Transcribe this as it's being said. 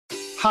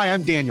Hi,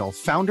 I'm Daniel,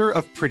 founder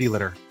of Pretty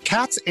Litter.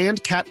 Cats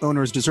and cat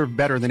owners deserve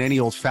better than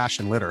any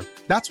old-fashioned litter.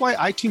 That's why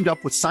I teamed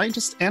up with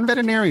scientists and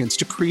veterinarians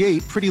to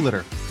create Pretty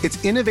Litter. Its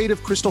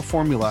innovative crystal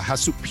formula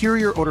has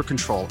superior odor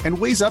control and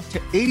weighs up to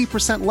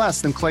 80%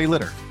 less than clay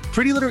litter.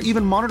 Pretty Litter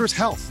even monitors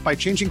health by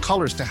changing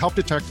colors to help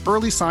detect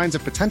early signs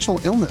of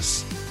potential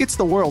illness. It's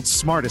the world's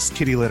smartest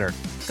kitty litter.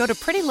 Go to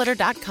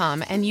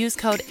prettylitter.com and use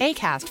code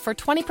ACAST for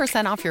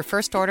 20% off your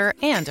first order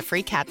and a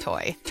free cat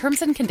toy.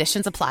 Terms and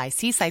conditions apply.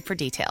 See site for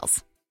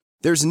details.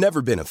 There's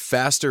never been a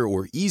faster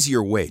or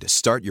easier way to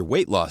start your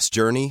weight loss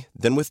journey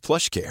than with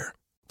PlushCare.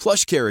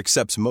 PlushCare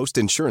accepts most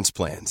insurance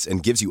plans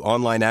and gives you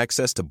online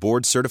access to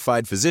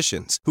board-certified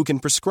physicians who can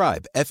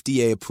prescribe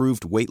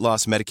FDA-approved weight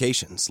loss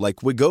medications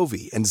like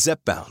Wegovy and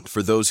Zepbound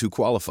for those who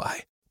qualify.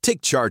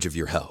 Take charge of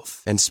your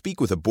health and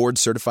speak with a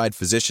board-certified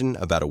physician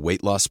about a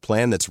weight loss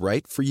plan that's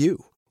right for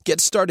you.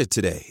 Get started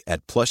today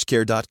at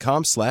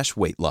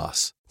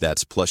plushcare.com/weightloss.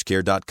 That's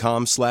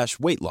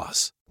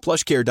plushcare.com/weightloss.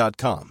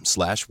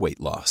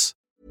 plushcare.com/weightloss.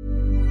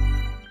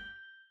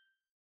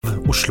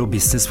 Oslo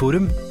Business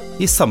Forum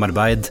I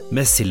samarbeid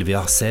med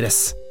Silvia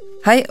Ceres.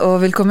 Hei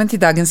og velkommen til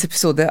dagens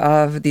episode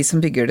av De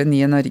som bygger det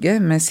nye Norge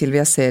med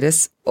Silvia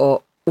Ceres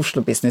og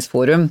Oslo Business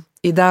Forum.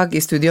 I dag I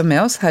studio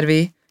med oss har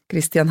vi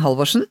Christian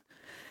Halvorsen,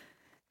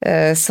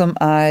 som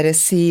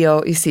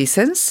CEO I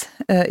Seasons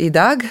I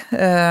dag.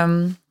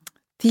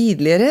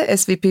 Tidligere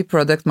SVP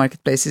Product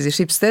Marketplaces I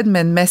Schibsted,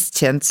 men mest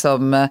kjent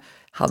som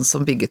han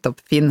som bygget opp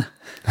Finn.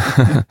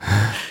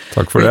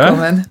 Takk for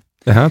Velkommen.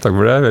 Det. Ja, takk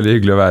for det. Veldig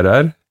hyggelig å være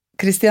her.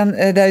 Christian,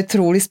 det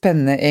utrolig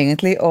spennende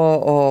egentlig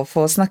å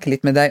få snakke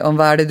litt med deg om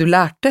hva det du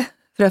lærte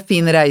fra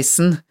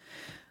Finn-reisen,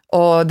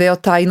 og det å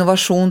ta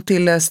innovasjon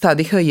til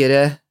stadig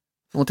høyere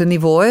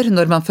nivåer.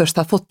 Når man først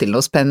har fått til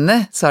noe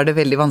spennende, så det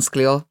veldig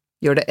vanskelig å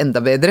gjøre det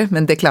enda bedre,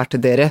 men det klarte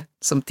dere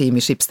som team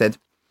I Schibsted.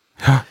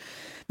 Ja.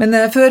 Men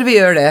før vi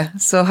gjør det,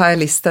 så har jeg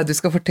lyst til at du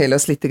skal fortelle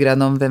oss litt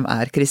grann om hvem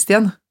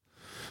Christian?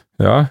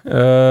 Ja,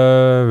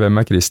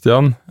 hvem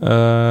Christian?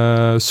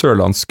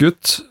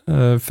 Sørlandsgutt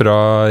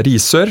fra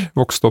Risør,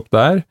 vokste opp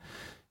der.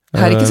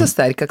 Har ikke så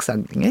sterk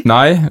aksent lenger?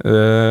 Nei,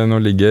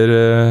 nå ligger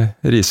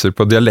Risør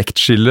på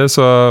dialektskille,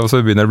 så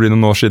begynner det å bli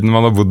noen år siden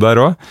man har bodd der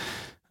også.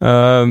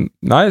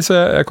 Nei, så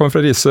jeg kom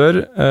fra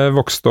Risør,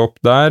 vokste opp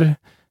der,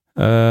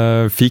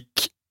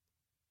 fikk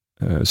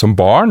som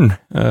barn,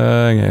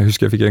 jeg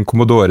husker jeg fikk en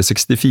Commodore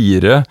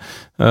 64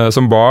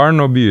 som barn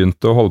og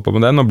begynte å holde på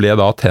med den og ble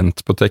da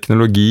tent på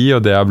teknologi,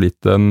 og det har blitt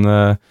en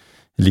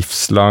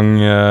livslang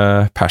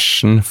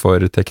passion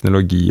for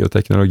teknologi og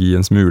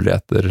teknologiens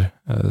muligheter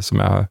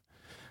som jeg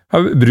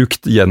har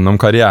brukt gjennom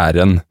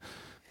karrieren.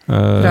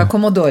 Fra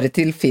Commodore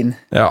til Finn.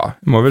 Ja,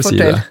 må vel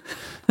Fortell. Si det.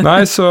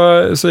 Nei,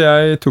 så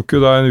jeg tok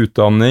jo da en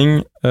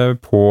utdanning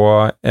på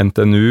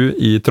NTNU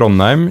I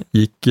Trondheim,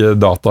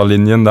 gikk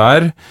datalinjen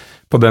der,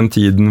 på den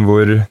tiden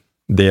hvor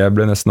det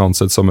ble nesten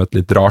ansett som et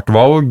litt rart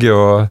valg,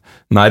 og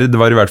nerd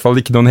var I hvert fall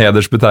ikke noen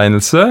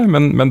hedersbetegnelse,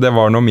 men det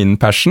var nå min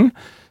passion,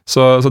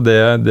 så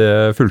det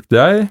fulgte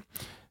jeg.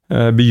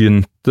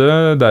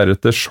 Begynte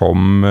deretter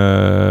som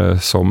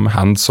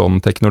hands-on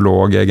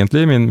teknolog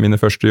egentlig, mine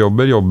første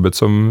jobbet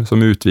som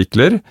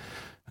utvikler,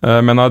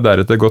 men har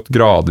deretter gått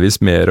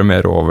gradvis mer og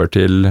mer over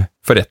til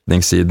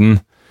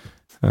forretningssiden.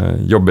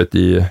 Jobbet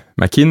I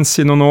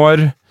McKinsey noen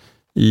år,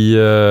 I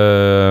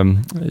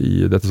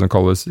dette som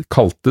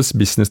kaltes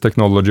Business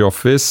Technology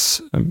Office,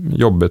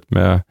 jobbet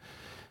med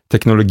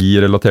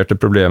teknologirelaterte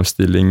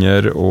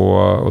problemstillinger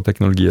og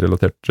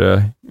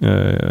teknologirelaterte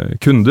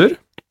kunder,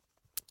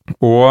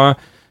 og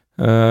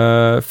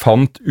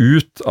fant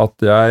ut at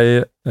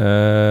jeg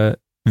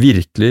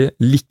virkelig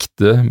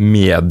likte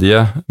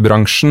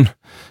mediebransjen.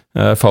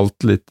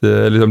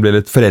 Ble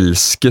litt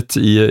forelsket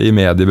I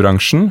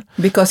mediebransjen.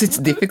 Because it's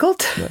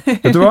difficult.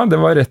 Vet du hva? Det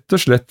var rett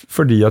og slett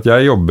fordi at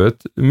jeg jobbet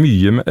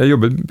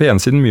på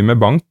en siden mye med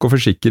bank og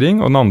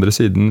forsikring, og den andre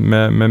siden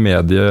med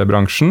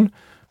mediebransjen.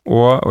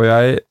 Og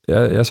jeg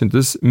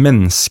syntes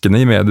menneskene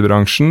I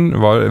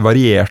mediebransjen var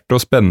varierte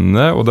og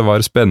spennende, og det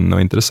var spennende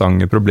og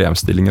interessante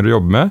problemstillinger å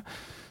jobbe med.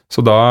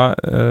 Så da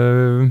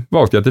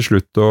valgte jeg til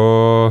slutt å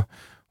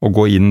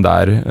gå inn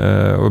der,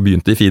 og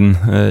begynte I Finn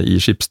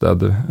I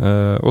Schibsted.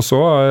 Og så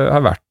har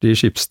jeg vært I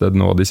Schibsted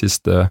nå de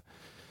siste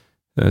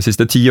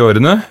 10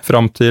 årene,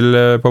 frem til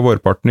på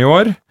vårparten I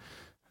år.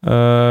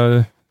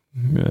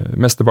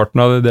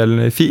 Mesteparten av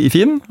delen I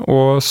Finn,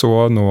 og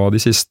så nå de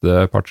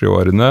siste par-3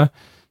 årene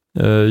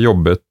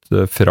jobbet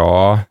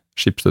fra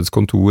Schibsteds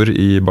kontor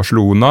I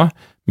Barcelona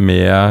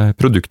med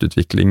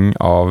produktutvikling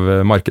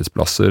av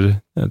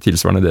markedsplasser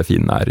tilsvarende det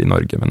Finn I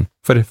Norge, men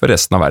for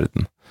resten av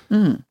verden.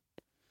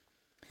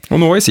 Og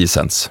nå I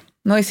Seasons.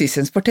 Nå I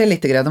Seasons. Fortell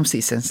litt om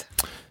Seasons.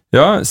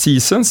 Ja,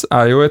 Seasons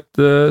jo et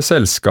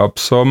selskap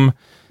som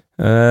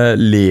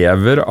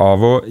lever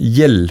av å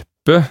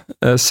hjelpe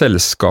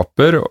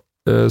selskaper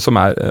som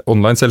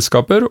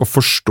online-selskaper å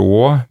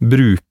forstå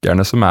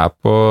brukerne som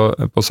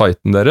på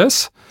siten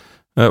deres,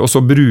 og så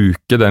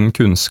bruke den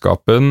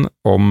kunnskapen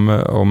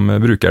om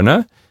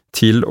brukerne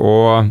til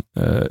å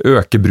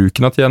øke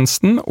bruken av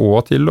tjenesten,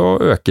 og til å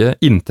øke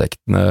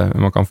inntektene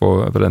man kan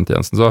få fra den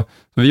tjenesten. Så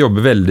vi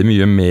jobber veldig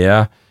mye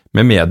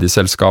med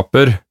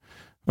medieselskaper,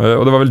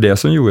 og det var vel det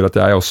som gjorde at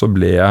jeg også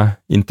ble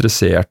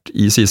interessert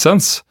i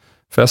Csense,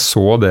 for jeg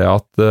så det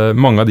at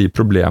mange av de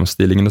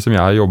problemstillingene som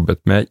jeg har jobbet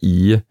med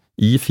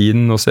i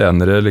Finn og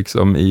senere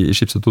liksom i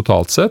Schibsted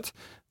totalt sett,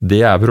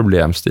 det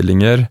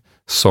problemstillinger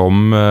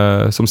som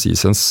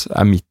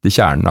Csense midt i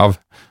kjernen av.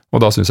 Og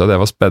da synes jeg det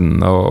var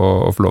spennende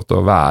å få lov til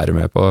å være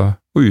med på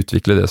å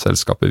utvikle det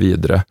selskapet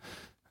videre.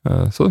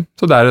 Så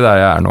der er der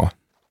jeg nå.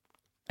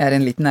 Jeg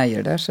en liten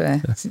eier der, så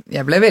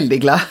jeg ble veldig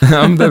glad.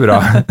 Ja, men det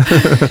bra.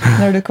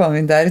 Når du kom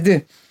inn der. Du,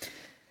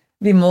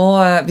 vi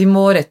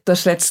må rett og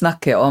slett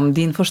snakke om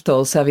din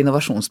forståelse av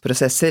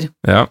innovasjonsprosesser.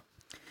 Ja.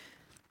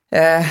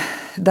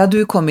 Da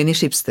du kom inn i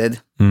Schibsted,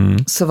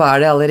 så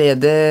var det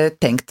allerede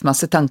tenkt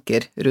masse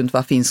tanker rundt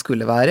hva Finn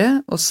skulle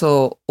være, og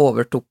så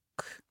overtok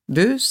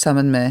du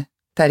sammen med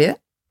Terje.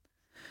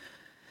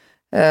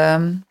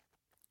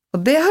 Og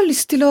det jeg har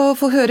lyst til å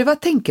få høre, hva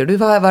tenker du?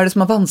 Hva det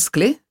som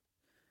vanskelig?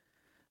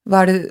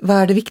 Hva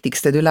det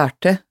viktigste du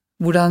lærte?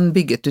 Hvordan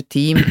bygget du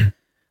team?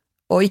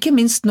 Og ikke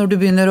minst når du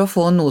begynner å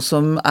få noe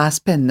som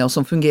spennende og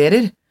som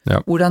fungerer,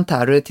 hvordan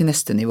tar du det til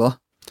neste nivå?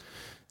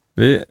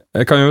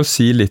 Jeg kan jo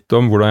si litt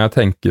om hvordan jeg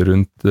tenker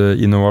rundt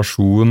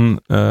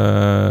innovasjon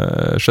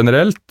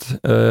generelt.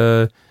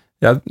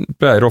 Jeg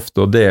pleier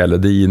ofte å dele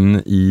det inn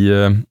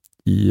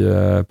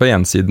på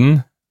en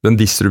siden, den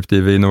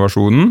disruptive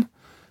innovasjonen,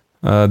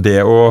 det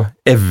å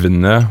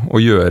evne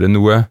å gjøre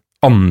noe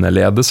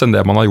annerledes enn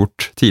det man har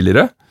gjort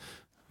tidligere.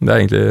 Det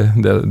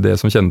egentlig det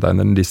som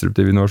kjennetegner den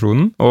disruptive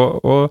innovasjonen,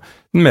 og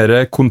den mer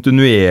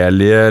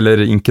kontinuerlige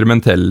eller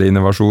inkrementelle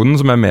innovasjonen,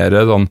 som mer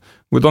sånn,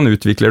 hvordan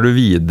utvikler du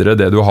videre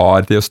det du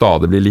har til å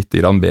stadig bli litt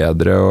grann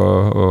bedre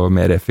og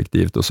mer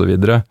effektivt og så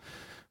videre.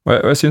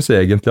 Og jeg synes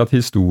egentlig at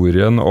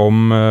historien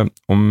om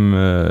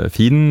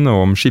Finn og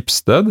om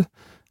Schibsted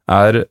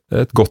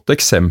et godt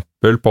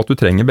eksempel på at du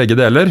trenger begge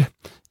deler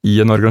i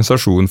en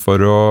organisasjon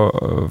for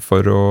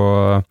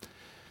å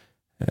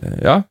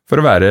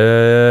være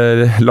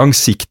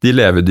langsiktig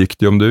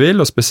levedyktig om du vil,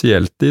 og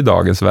spesielt i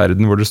dagens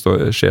verden hvor det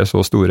skjer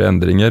så store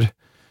endringer.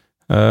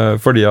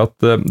 Fordi at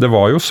det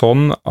var jo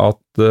sånn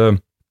at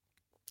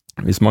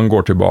hvis man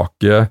går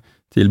tilbake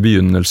til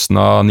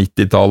begynnelsen av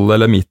 90-tallet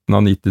eller midten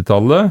av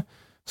 90-tallet,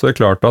 så det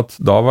klart at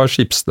da var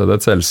Schibsted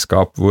et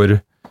selskap hvor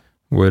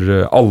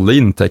alle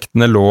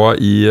inntektene lå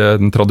i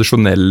den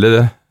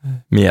tradisjonelle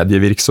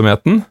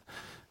medievirksomheten,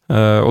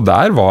 og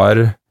der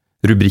var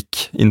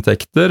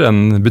rubrikkinntekter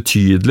en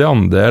betydelig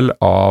andel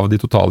av de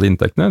totale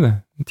inntektene,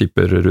 det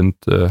tipper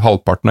rundt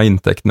halvparten av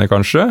inntektene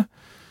kanskje,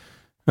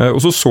 og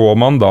så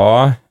man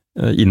da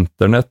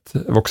internett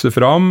vokse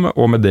fram,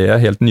 og med det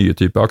helt nye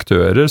typer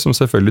aktører som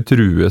selvfølgelig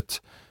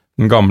truet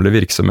den gamle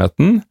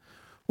virksomheten,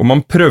 og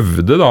man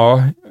prøvde da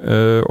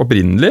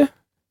opprinnelig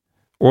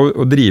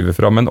å drive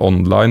fram en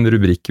online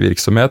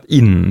rubrikkvirksomhet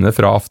inne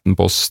fra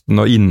Aftenposten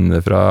og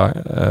inne fra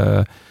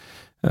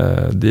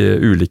de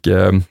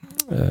ulike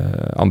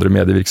andre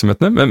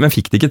medievirksomhetene, men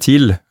fikk det ikke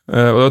til. Og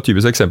det var et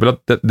typisk eksempel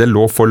at det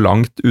lå for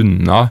langt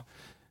unna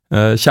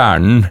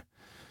kjernen.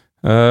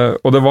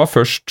 Og det var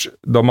først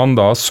da man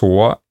da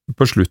så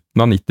på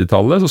slutten av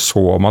 90-tallet,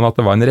 så man at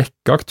det var en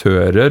rekke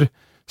aktører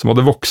som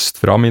hadde vokst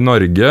fram i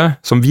Norge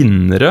som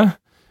vinnere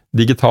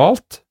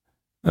digitalt,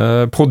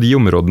 på de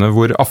områdene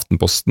hvor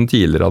Aftenposten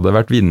tidligere hadde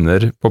vært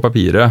vinner på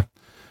papiret.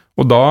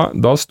 Og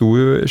da sto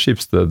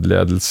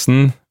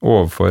Schibsted-ledelsen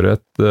overfor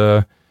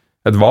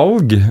et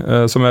valg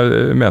som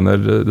jeg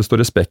mener det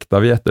står respekt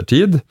av i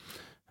ettertid,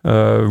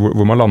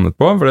 hvor man landet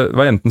på. For det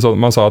var enten sånn,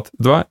 man sa at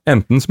det var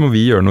enten så må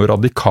vi gjøre noe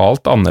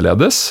radikalt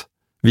annerledes,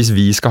 hvis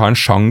vi skal ha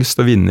en sjanse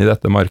til å vinne i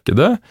dette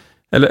markedet,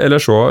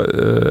 eller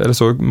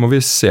så må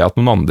vi se at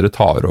noen andre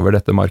tar over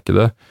dette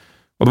markedet.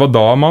 Og det var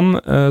da man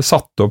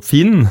satte opp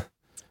Finn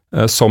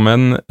som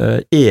en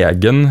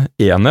egen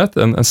enhet,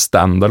 en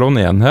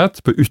standalone enhet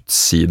på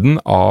utsiden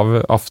av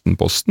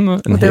Aftenposten.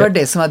 Og det var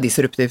det som var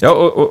disruptivt. Ja,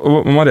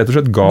 og man rett og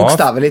slett ga...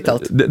 Bokstavelig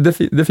talt.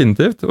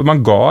 Definitivt. Og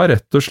man ga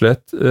rett og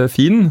slett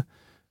Finn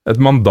et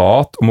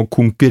mandat om å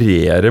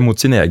konkurrere mot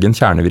sin egen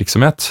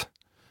kjernevirksomhet.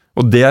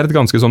 Og det et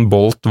ganske sånn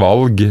bolt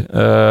valg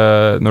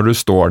når du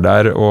står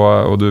der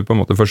og du på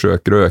en måte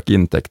forsøker å øke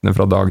inntektene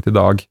fra dag til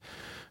dag.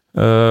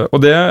 Og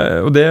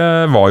det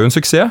var jo en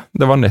suksess.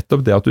 Det var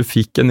nettopp det at du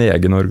fikk en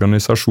egen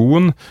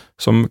organisasjon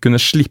som kunne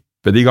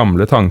slippe de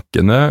gamle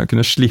tankene,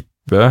 kunne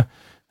slippe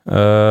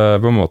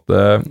på en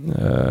måte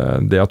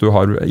det at du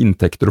har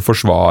inntekter å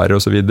forsvare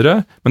og så videre,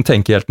 men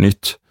tenke helt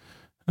nytt.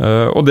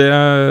 Og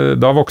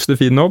da vokste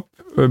Finn opp,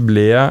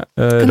 ble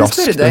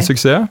raskt en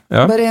suksess.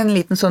 Ja. Bare en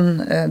liten sånn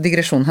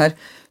digresjon her.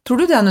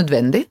 Tror du det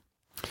nødvendig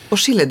å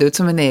skille det ut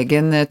som en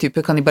egen type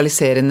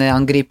kannibaliserende,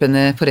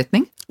 angripende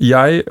forretning?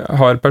 Jeg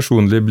har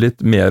personlig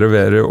blitt mer og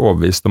mer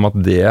overbevist om at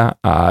det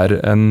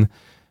en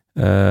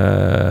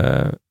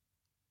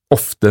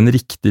ofte en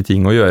riktig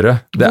ting å gjøre.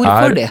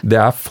 Hvorfor det?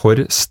 Det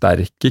for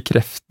sterke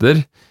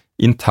krefter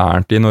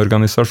internt i en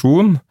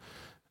organisasjon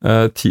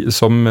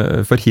som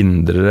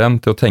forhindrer en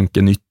til å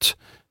tenke nytt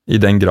i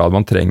den grad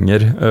man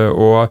trenger.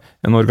 Og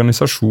en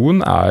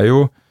organisasjon er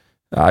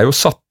jo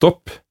satt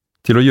opp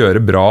til å gjøre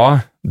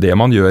bra det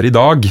man gjør i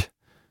dag,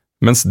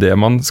 mens det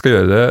man skal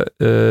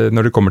gjøre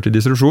når det kommer til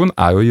distribusjon,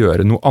 er jo å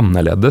gjøre noe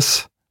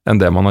annerledes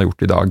enn det man har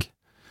gjort i dag.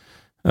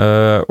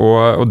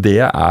 Og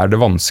det er det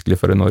vanskelig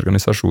for en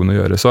organisasjon å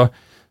gjøre.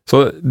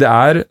 Så det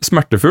er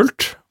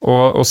smertefullt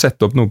å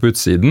sette opp noe på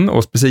utsiden,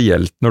 og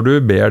spesielt når du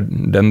ber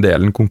den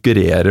delen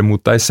konkurrere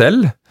mot deg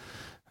selv.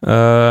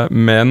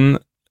 Men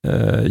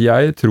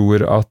jeg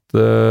tror at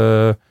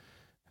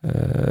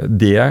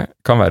det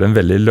kan være en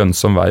veldig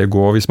lønnsom vei å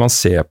gå. Hvis man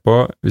ser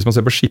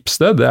på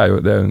Schibsted, det er jo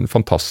en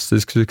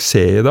fantastisk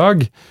suksess i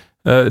dag,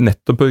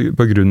 nettopp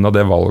på grunn av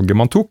det valget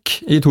man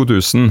tok i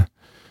 2000.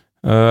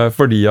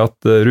 Fordi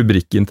at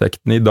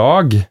rubrikkinntektene i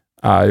dag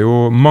er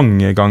jo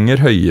mange ganger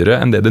høyere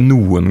enn det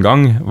noen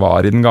gang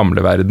var i den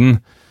gamle verden.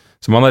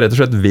 Så man har rett og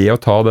slett ved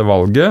å ta det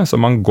valget, så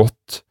har man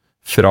gått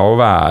fra å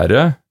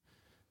være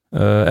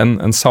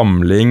en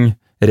samling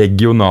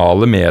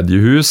regionale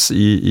mediehus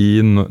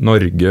i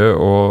Norge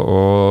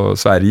og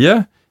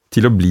Sverige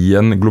til å bli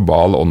en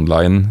global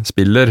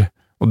online-spiller.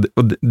 Og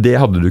det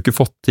hadde du ikke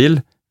fått til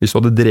hvis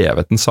du hadde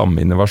drevet den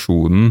samme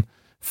innovasjonen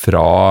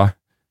fra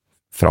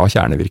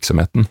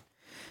kjernevirksomheten.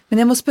 Men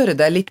jeg må spørre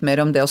deg litt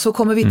mer om det, og så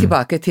kommer vi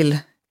tilbake til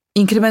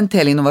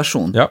inkrementell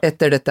innovasjon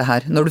etter dette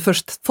her. Når du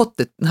først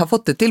har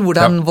fått det til,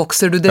 hvordan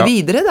vokser du det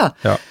videre da?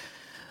 Ja.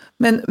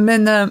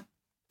 Men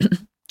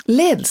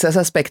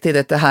ledelsesaspektet i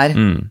dette her,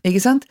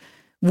 ikke sant?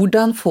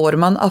 Hvordan får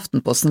man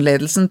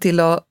Aftenposten-ledelsen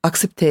til å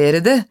akseptere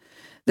det?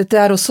 Dette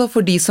er også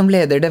for de som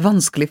leder det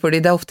vanskelig,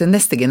 fordi det er ofte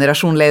neste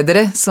generasjon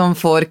ledere som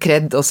får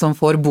kred og som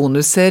får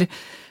bonuser,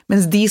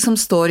 mens de som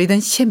står i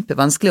den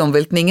kjempevanskelige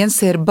omveltningen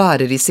ser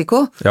bare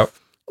risiko. Ja.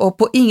 Og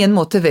på ingen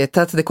måte vet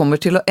at det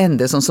kommer til å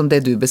ende sånn som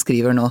det du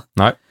beskriver nå.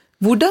 Nei.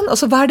 Hva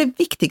er det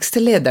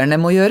viktigste lederne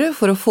må gjøre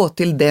for å få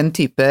til den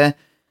type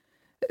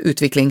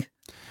utvikling?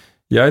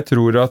 Jeg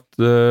tror at,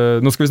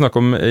 nå skal vi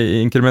snakke om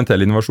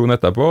inkrementell innovasjon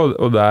etterpå,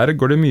 og der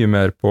går det mye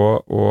mer på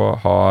å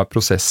ha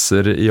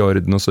prosesser i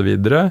orden og så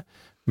videre,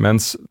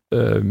 mens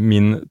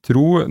min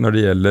tro når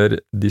det gjelder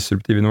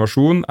disruptiv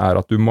innovasjon er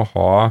at du må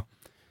ha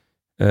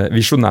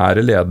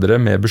visjonære ledere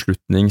med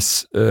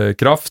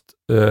beslutningskraft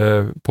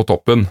på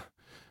toppen.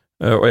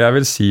 Og jeg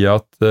vil si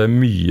at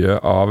mye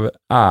av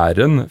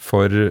æren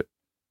for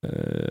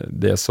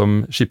det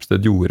som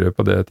Schibsted gjorde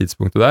på det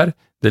tidspunktet der,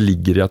 det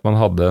ligger i at man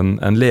hadde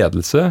en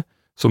ledelse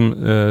som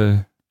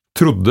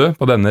trodde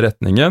på denne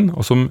retningen,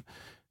 og som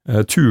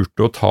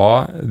turte å ta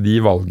de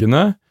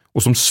valgene,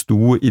 og som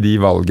sto i de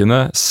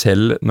valgene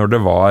selv når det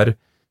var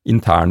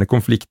interne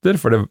konflikter,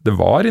 for det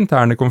var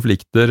interne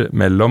konflikter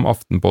mellom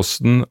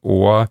Aftenposten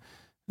og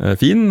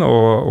Finn,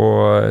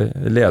 og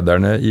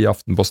lederne i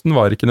Aftenposten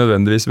var ikke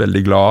nødvendigvis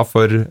veldig glad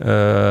for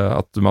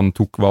at man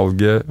tok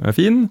valget med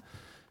Finn,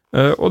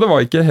 og det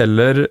var ikke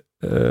heller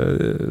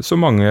så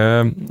mange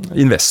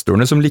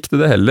investorene som likte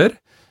det heller.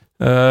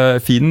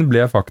 Finn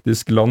ble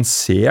faktisk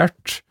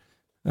lansert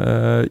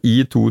i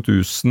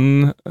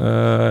 2000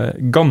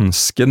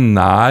 ganske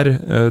nær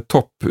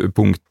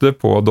topppunktet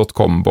på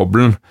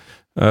 .com-boblen,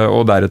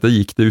 og deretter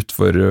gikk det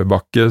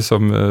utforbakke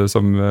som vi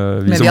som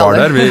var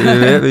der,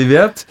 vi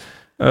vet.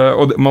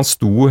 Og man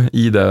sto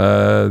i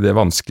det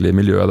vanskelige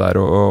miljøet der,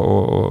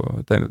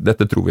 og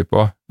dette tror vi på.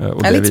 Og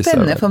det er litt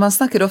spennende, for man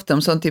snakker ofte om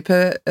sånn type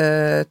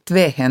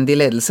tvehendig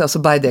ledelse, altså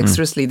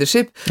bidextrous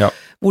leadership,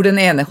 hvor den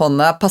ene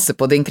hånda passer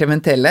på det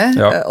inkrementelle,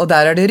 og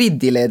der er det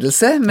ryddig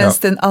ledelse, mens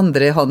den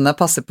andre hånda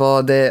passer på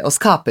det å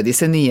skape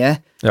disse nye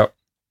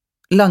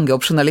lange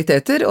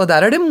opsjonaliteter, og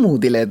der er det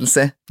modig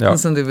ledelse,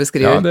 som du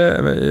beskriver.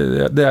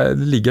 Ja, det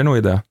ligger noe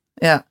i det.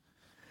 Ja.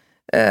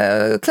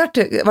 Klart,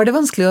 var det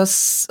vanskelig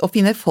å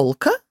finne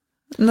folka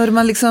når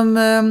man liksom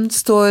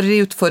står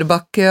i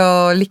utforbakke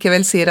og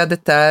likevel sier at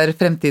dette er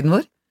fremtiden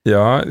vår?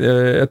 Ja,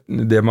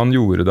 det man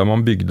gjorde da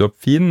man bygde opp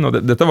Finn, og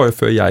dette var jo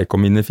før jeg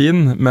kom inn i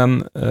Finn,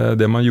 men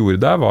det man gjorde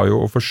der var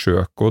jo å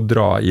forsøke å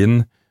dra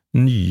inn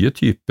nye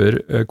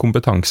typer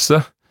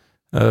kompetanse.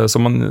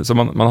 Så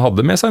man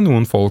hadde med seg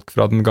noen folk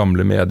fra den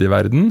gamle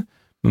medieverden,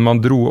 men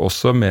man dro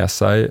også med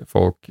seg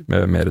folk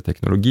med mer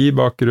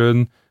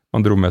teknologibakgrunn.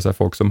 Man dro med seg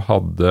folk som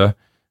hadde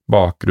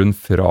bakgrunn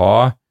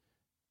fra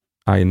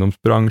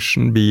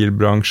eiendomsbransjen,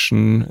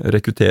 bilbransjen,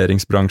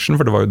 rekrutteringsbransjen,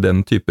 for det var jo den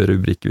type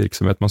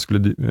rubrikkvirksomhet man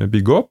skulle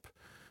bygge opp,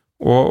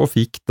 og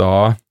fikk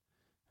da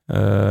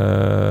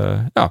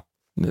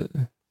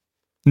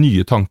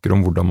nye tanker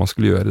om hvordan man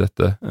skulle gjøre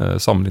dette,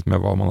 sammenlignet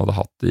med hva man hadde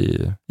hatt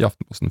i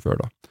Aftenposten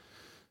før da.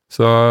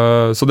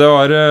 Så det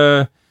var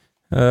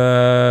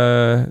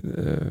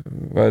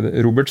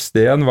Robert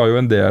Steen var jo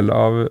en del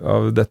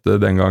av dette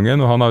den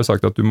gangen, og han har jo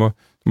sagt at du må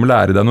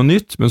lære deg noe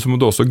nytt, men så må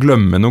du også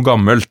glemme noe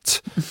gammelt.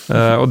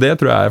 Og det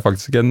tror jeg er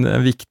faktisk en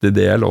viktig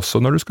del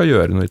også når du skal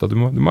gjøre noe nytt, at du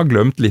må ha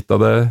glemt litt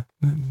av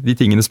de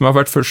tingene som har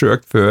vært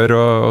forsøkt før,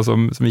 og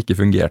som ikke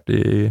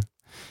fungerte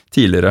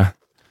tidligere.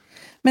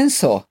 Men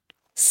så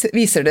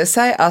viser det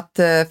seg at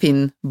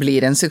Finn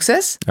blir en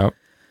suksess,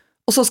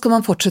 og så skal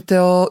man fortsette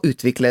å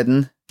utvikle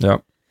den. Ja.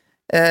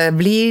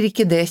 Blir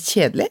ikke det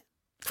kjedelig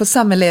for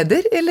samme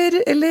leder, eller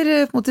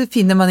på en måte,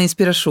 finner man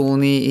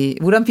inspirasjon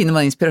hvordan finner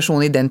man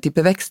inspirasjon i den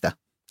type vekst da?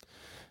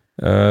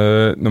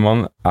 Når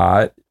man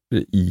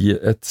i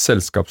et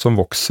selskap som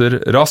vokser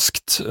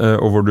raskt,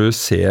 og hvor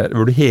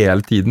du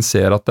hele tiden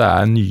ser at det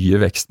nye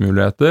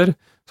vekstmuligheter,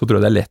 så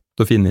tror jeg det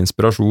lett å finne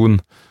inspirasjon.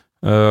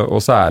 Og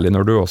særlig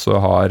når du også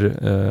har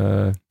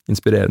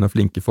inspirerende og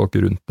flinke folk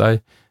rundt deg.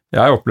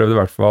 Jeg opplevde i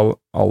hvert fall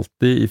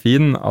alltid i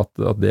Finn at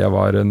det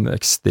var en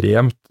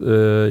ekstremt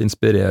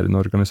inspirerende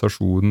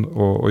organisasjon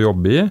å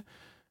jobbe i.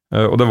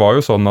 Og det var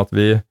jo sånn at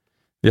vi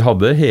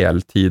hadde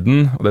hele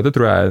tiden, og dette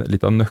tror jeg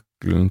litt av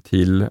nøkkelen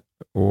til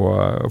å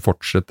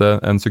fortsette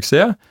en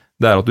suksess,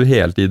 det at du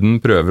hele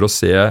tiden prøver å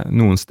se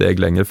noen steg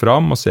lenger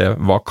fram, og se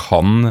hva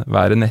kan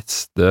være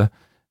neste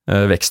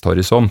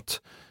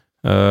veksthorisont.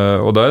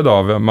 Og det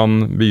da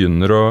man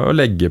begynner å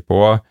legge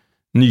på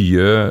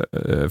nye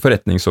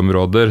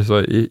forretningsområder.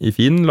 Så i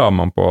Finn la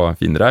man på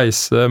Finn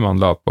reise, man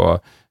la på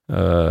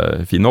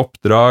Finn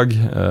oppdrag,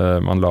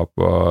 man la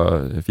på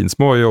Finn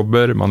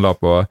småjobber, man la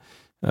på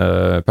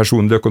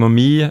personlig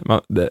økonomi.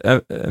 Det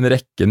en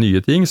rekke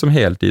nye ting som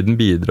hele tiden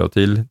bidrar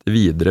til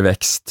videre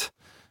vekst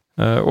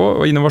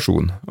og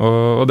innovasjon.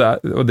 Og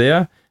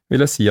det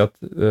vil jeg si at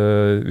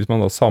hvis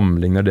man da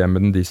sammenligner det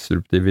med den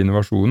disruptive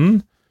innovasjonen,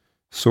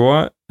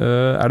 så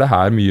det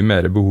her mye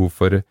mer behov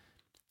for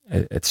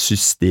et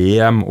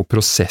system og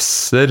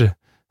prosesser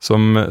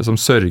som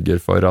sørger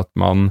for at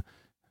man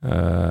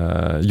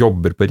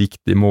jobber på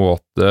riktig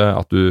måte,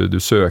 at du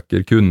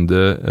søker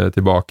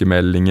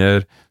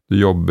kundetilbakemeldinger, du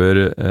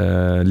jobber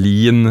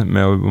lean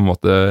med å på en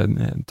måte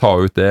ta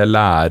ut det,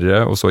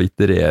 lære, og så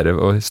iterere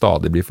og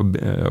stadig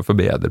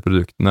forbedre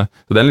produktene.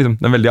 Så det liksom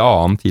en veldig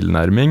annen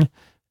tilnærming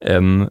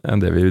enn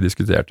det vi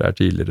diskuterte her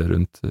tidligere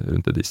rundt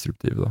det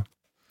disruptive da.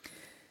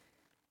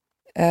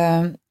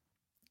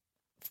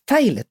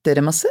 Feilet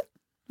dere masse?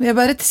 Jeg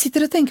bare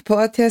sitter og tenker på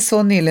at jeg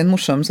så nylig en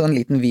morsom sånn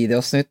liten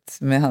videosnutt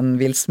med han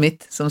Will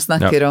Smith som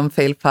snakker om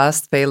fail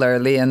fast, fail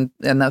early, and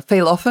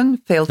fail often,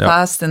 fail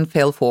fast and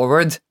fail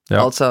forward.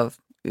 Altså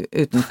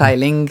uten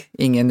feiling,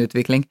 ingen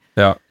utvikling.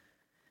 Ja.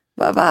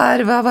 Hva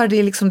var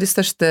de liksom de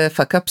største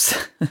fuck-ups?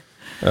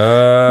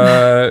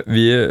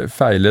 Vi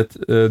feilet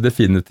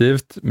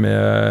definitivt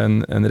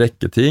med en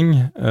rekke ting,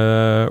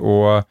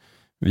 og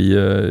vi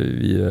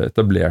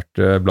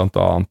etablerte blant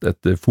annet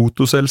et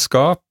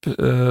fotoselskap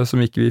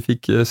som ikke vi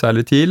fikk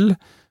særlig til,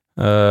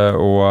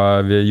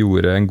 og vi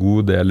gjorde en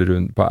god del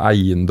på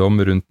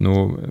eiendom rundt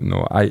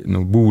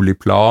noe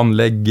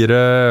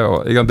boligplanleggere,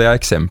 og det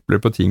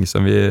eksempler på ting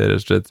som vi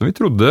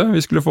trodde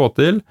vi skulle få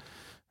til.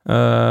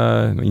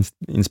 Noen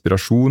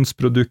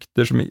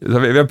inspirasjonsprodukter vi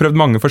har prøvd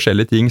mange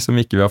forskjellige ting som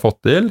ikke vi har fått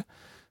til,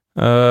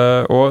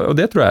 og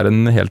det tror jeg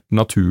en helt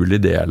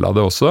naturlig del av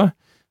det også.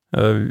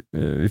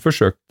 Vi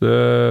forsøkte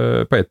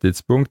på et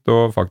tidspunkt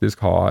å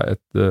faktisk ha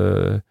et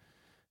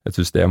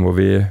system hvor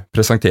vi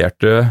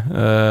presenterte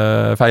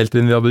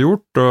feiltrinn vi hadde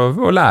gjort,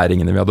 og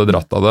læringene vi hadde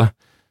dratt av det.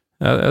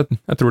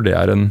 Jeg tror det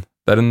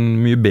en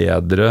mye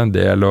bedre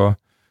del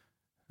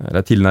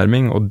eller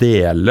tilnærming å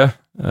dele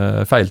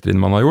feiltrinn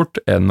man har gjort,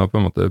 enn å på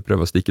en måte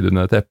prøve å stikke det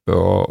under teppet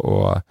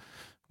og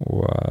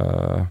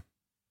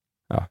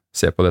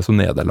se på det som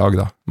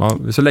nederlag da.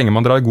 Så lenge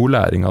man drar god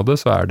læring av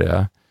det, så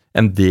det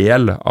en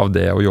del av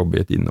det å jobbe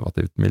i et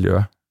innovativt miljø.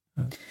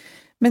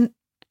 Men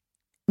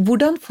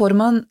hvordan får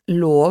man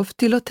lov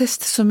til å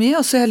teste så mye?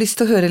 Altså jeg har lyst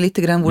til å høre litt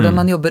grann hvordan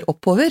man jobber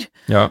oppover,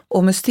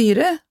 og med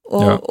styret,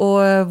 og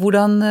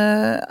hvordan...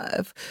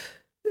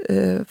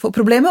 For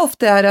problemet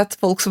ofte at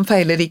folk som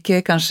feiler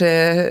ikke kanskje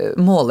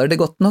måler det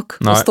godt nok,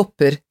 og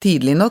stopper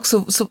tidlig nok,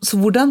 så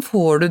hvordan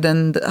får du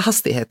den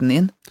hastigheten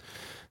inn?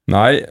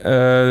 Nei,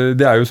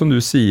 det jo som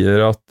du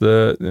sier at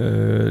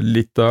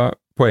litt av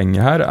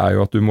poenget her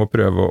jo at du må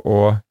prøve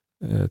å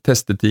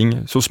teste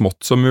ting så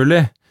smått som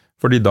mulig,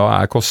 fordi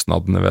da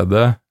kostnadene ved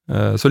det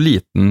så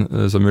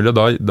liten som mulig,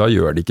 og da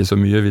gjør det ikke så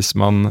mye hvis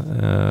man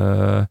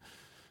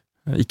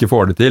ikke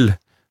får det til.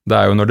 Det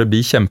jo når det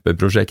blir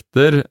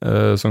kjempeprosjekter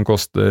som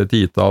koster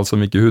titalls, som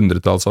ikke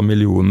hundretalls av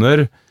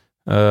millioner,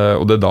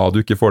 og det da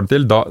du ikke får det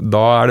til,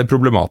 da det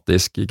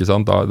problematisk, ikke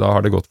sant? Da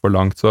har det gått for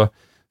langt, så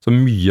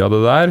mye av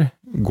det der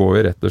går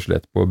jo rett og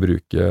slett på å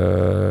bruke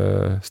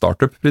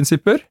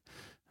startup-prinsipper,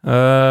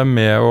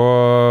 med å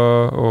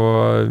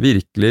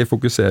virkelig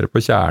fokusere på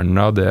kjernen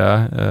av det,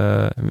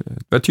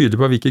 være tydelig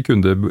på hvilke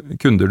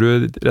kunder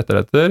du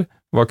retter etter,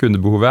 hva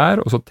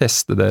kundebehovet og så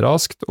teste det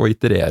raskt og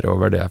iterere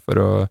over det for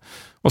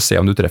å se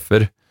om du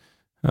treffer.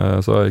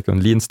 Så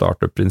lean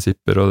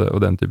startup-prinsipper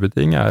og den type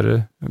ting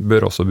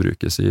bør også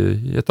brukes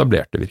i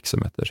etablerte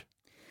virksomheter.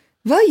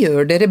 Hva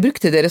gjør dere?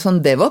 Brukte dere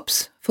sånn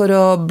DevOps for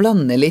å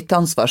blande litt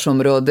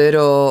ansvarsområder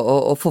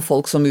og få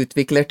folk som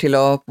utvikler til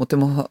å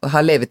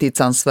ha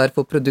levetidsansvar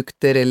for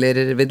produkter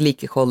eller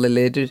vedlikehold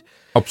eller...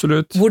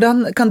 Absolutt.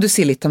 Hvordan kan du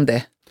si litt om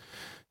det?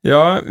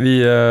 Ja, vi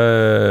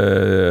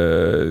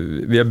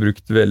har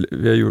brukt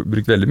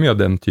veldig mye av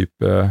den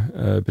type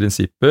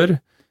prinsipper,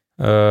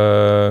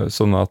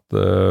 sånn at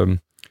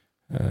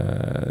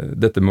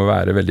dette må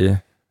være veldig,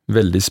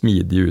 veldig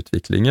smidig i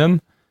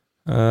utviklingen.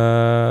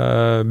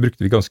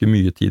 brukte vi ganske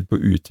mye tid på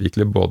å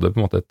utvikle både på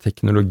en måte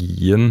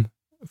teknologien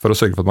for å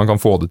sørge for at man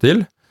kan få det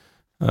til,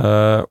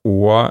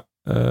 og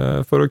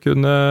for å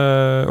kunne,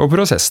 og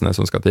prosessene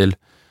som skal til.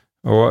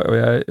 Og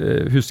jeg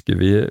husker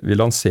vi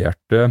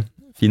lanserte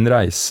Finn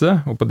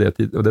Reise, og det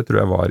tror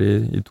jeg var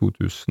i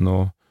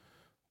 2007,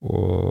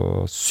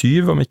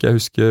 om ikke jeg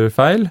husker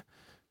feil.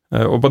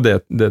 Og på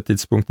det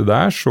tidspunktet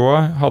der så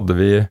hadde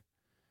vi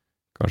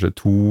kanskje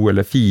 2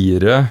 eller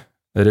 4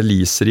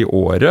 releaser i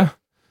året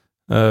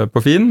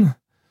på Finn,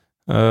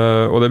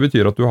 og det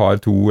betyr at du har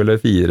 2 eller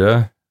 4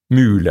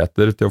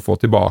 muligheter til å få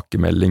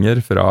tilbakemeldinger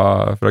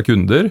fra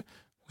kunder.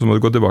 Så må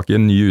du gå tilbake i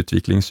en ny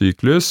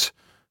utviklingssyklus,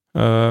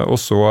 og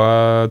så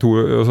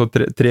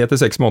 3 til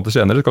 6 måneder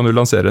senere kan du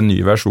lansere en ny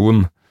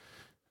versjon.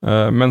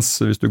 Mens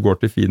hvis du går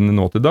til Finn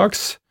nå til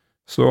dags,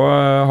 så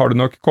har det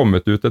nok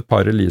kommet ut et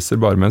par releaser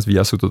bare mens vi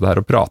har suttet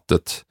her og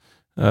pratet.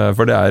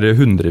 For det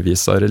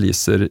hundrevis av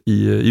releaser i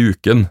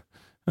uken.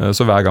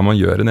 Så hver gang man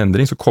gjør en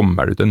endring, så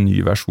kommer det ut en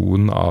ny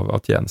versjon av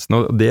tjenesten.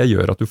 Og det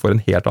gjør at du får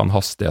en helt annen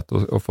hastighet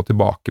og får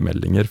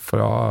tilbakemeldinger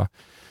fra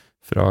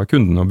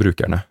kundene og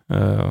brukerne.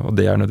 Og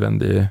det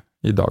nødvendig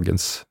i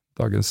dagens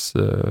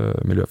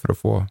miljø for å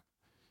få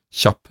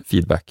kjapp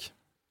feedback.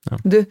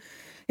 Ja. Du,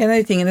 en av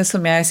de tingene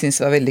som jeg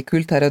synes var veldig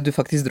kult at du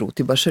faktisk dro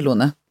til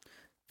Barcelona.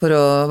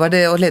 Var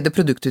det å lede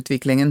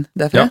produktutviklingen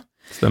derfra?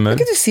 Ja, stemmer.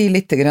 Kan ikke du si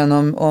litt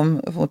om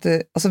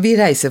altså vi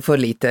reiser for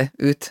lite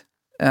ut,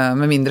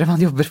 med mindre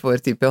man jobber for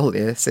type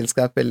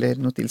oljeselskap eller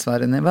noe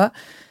tilsvarende.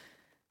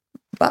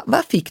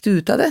 Hva fikk du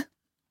ut av det?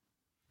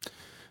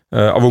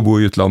 Av å bo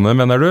i utlandet,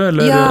 mener du?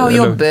 Eller, ja, å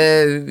jobbe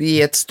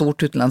i et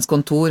stort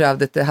utenlandskontor av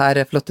dette her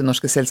flotte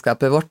norske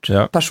selskapet vårt,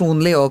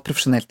 personlig og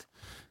profesjonelt.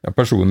 Ja,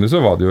 personlig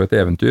så var det jo et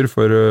eventyr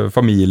for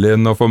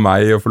familien og for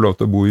meg å få lov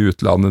til å bo i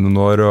utlandet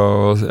noen år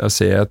og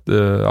se et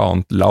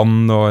annet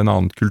land og en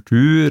annen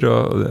kultur,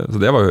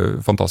 så det var jo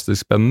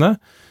fantastisk spennende.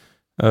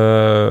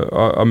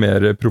 Av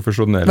mer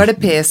profesjonell. Var det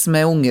pes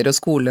med unger og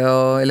skole,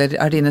 eller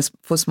dine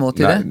for små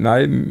til det?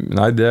 Nei,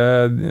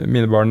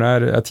 mine barn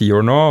 10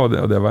 år nå, og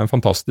det var en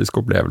fantastisk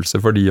opplevelse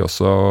for de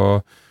også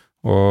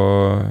å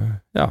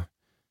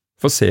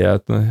få se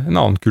en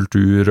annen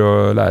kultur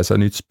og lære seg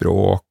nytt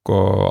språk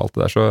og alt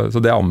det der, så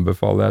det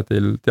anbefaler jeg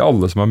til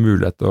alle som har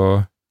mulighet til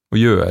å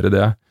gjøre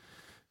det.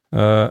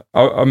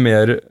 Av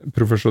mer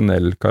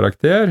profesjonell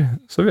karakter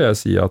så vil jeg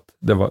si at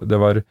det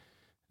var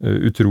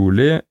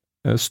utrolig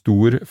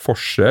stor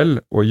forskjell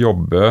å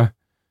jobbe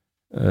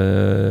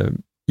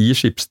i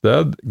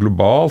Schibsted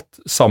globalt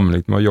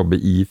sammenlignet med å jobbe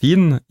i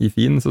Finn. I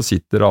Finn så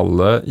sitter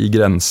alle i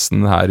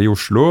grensen her i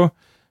Oslo,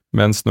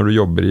 mens når du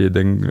jobber i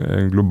den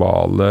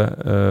globale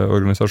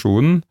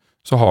organisasjonen,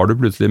 så har du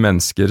plutselig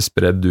mennesker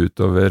spredd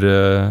utover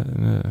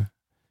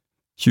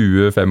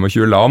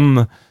 20-25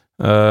 land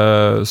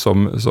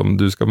som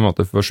du skal på en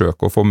måte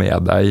forsøke å få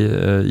med deg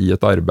i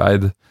et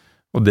arbeid.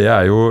 Og det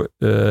jo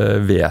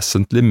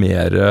vesentlig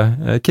mer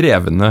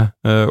krevende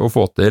å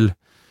få til.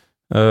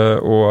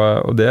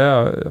 Og det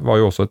var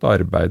jo også et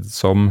arbeid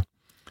som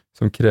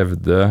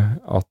krevde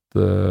at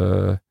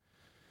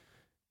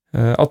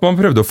man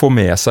prøvde å få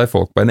med seg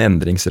folk på en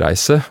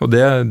endringsreise, og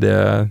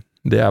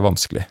det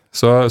vanskelig.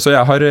 Så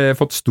jeg har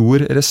fått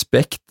stor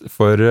respekt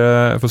for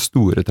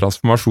store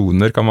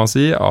transformasjoner, kan man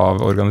si, av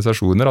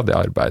organisasjoner av det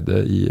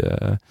arbeidet i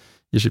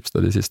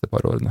Schibsted de siste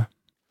par årene.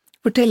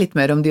 Fortell litt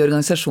mer om de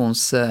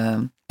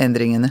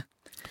organisasjonsendringene.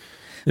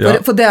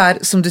 Ja. For det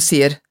som du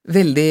sier,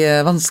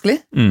 veldig vanskelig.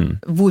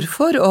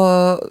 Hvorfor?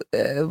 Og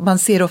man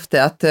sier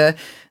ofte at det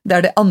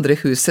det andre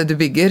huset du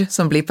bygger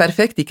som blir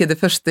perfekt, ikke det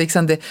første. Ikke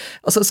sant?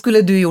 Altså,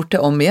 skulle du gjort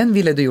det om igjen,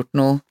 ville du gjort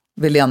noe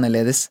veldig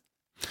annerledes?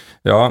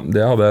 Ja,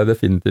 det hadde jeg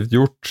definitivt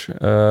gjort.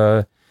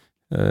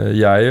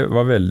 Jeg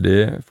var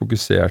veldig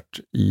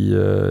fokusert i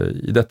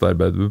dette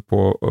arbeidet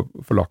på å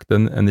få lagt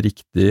en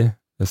riktig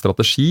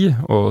strategi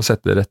og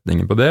sette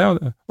retningen på det,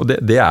 og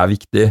det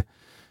viktig.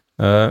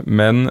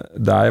 Men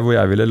der hvor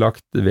jeg ville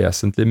lagt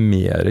vesentlig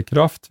mer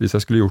kraft, hvis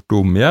jeg skulle gjort det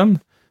om igjen,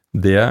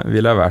 det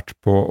ville vært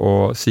på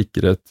å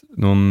sikre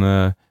noen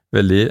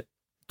veldig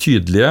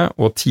tydelige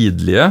og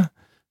tidlige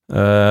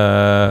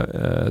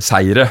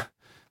seire,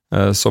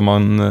 som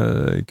man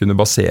kunne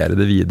basere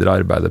det videre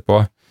arbeidet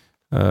på.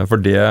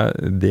 For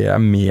det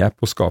med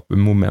på å skape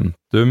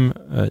momentum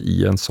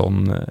i en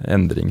sånn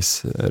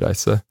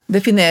endringsreise.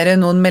 Definere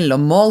noen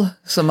mellommål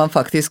som man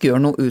faktisk gjør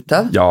noe ut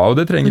av? Ja, og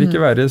det trenger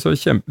ikke være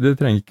det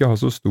trenger ikke ha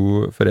så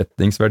stor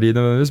forretningsverdi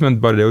nødvendigvis,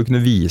 men bare det å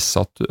kunne vise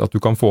at du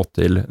kan få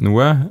til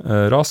noe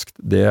raskt,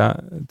 det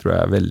tror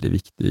jeg veldig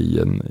viktig i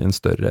en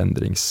større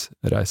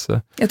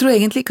endringsreise. Jeg tror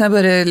egentlig, kan jeg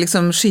bare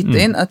liksom skyte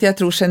inn, at jeg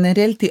tror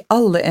generelt i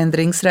alle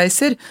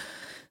endringsreiser,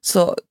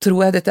 så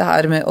tror jeg dette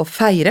her med å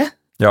feire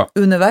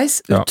underveis,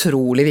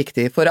 utrolig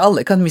viktig, for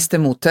alle kan miste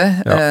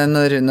motet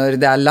når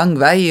det lang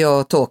vei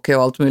og tåke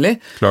og alt mulig.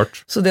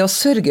 Klart. Så det å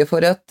sørge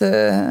for at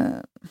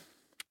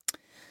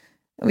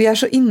vi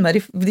så innmari,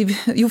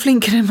 jo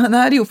flinkere man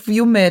jo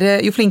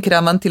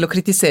flinkere man til å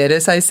kritisere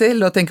seg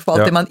selv og tenke på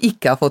alt det man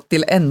ikke har fått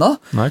til ennå.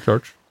 Nei,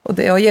 klart.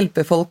 Og det å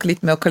hjelpe folk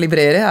litt med å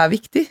kalibrere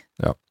viktig.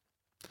 Ja.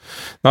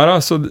 Nei da,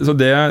 så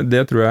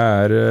det tror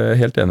jeg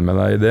helt enig med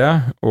deg i det,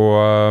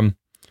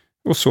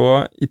 og så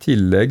i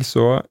tillegg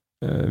så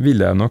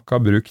ville jeg nok ha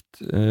brukt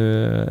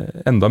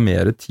enda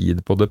mer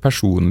tid på det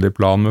personlige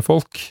plan med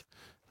folk,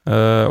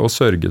 og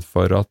sørget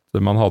for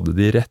at man hadde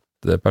de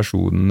rette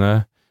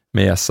personene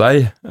med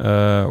seg,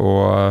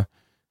 og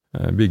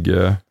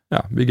bygge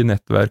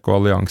nettverk og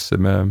allianser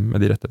med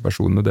de rette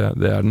personene. Det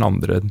den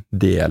andre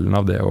delen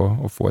av det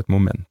å få et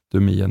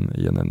momentum i en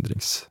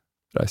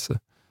endringsreise.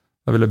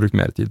 Da ville jeg brukt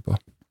mer tid på.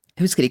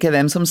 Jeg husker ikke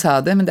hvem som sa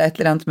det, men det et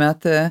eller annet med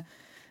at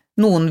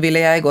noen ville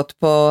jeg gått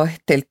på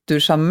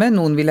telttur sammen med,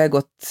 noen ville jeg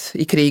gått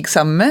i krig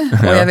sammen med,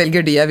 og jeg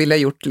velger de jeg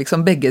ville gjort liksom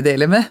begge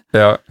deler med.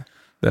 Ja,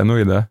 det noe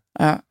i det.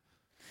 Ja.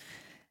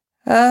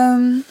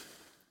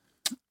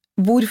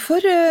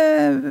 Hvorfor,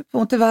 på en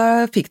måte,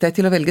 hva fikk deg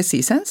til å velge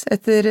Seasons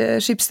etter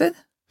Schibsted?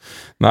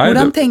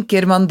 Hvordan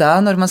tenker man da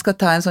når man skal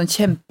ta en sånn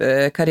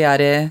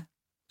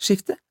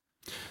kjempekarriereskifte?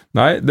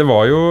 Nei, det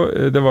var jo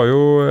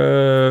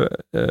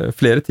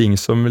flere ting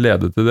som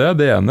ledet til det.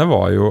 Det ene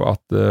var jo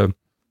at,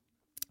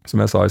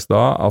 som jeg sa i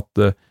sted, at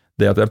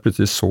det at jeg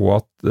plutselig så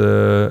at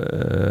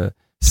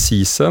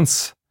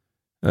Seasons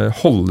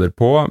holder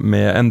på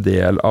med en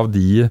del av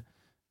de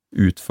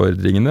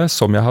utfordringene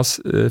som jeg har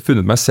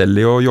funnet meg selv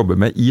i å jobbe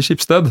med i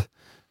Schibsted.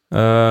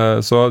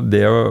 Så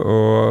det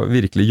å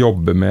virkelig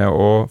jobbe med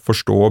å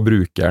forstå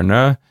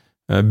brukerne,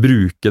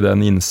 bruke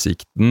den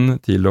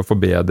innsikten til å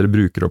forbedre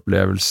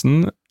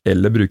brukeropplevelsen,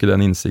 eller bruke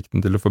den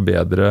innsikten til å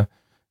forbedre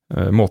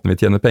måten vi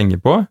tjener penger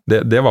på,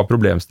 det var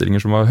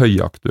problemstillinger som var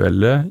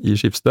høyaktuelle i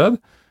Schibsted,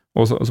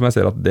 og som jeg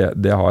ser at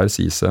det har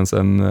Seasons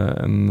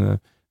en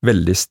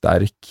veldig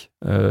sterk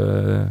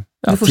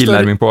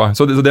tilnærming på.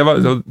 Så det var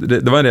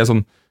en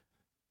sånn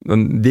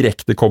en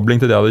direkte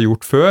kobling til det jeg hadde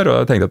gjort før, og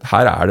jeg tenkte at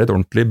her det et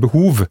ordentlig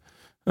behov,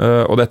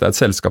 og dette et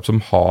selskap som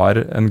har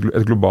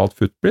et globalt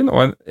footprint,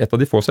 og et av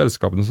de få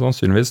selskapene som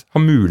sannsynligvis har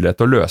mulighet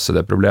til å løse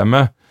det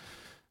problemet.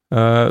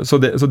 Så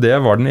det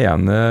var den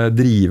ene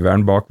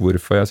driveren bak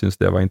hvorfor jeg synes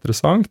det var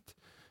interessant.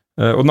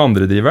 Og den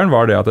andre driveren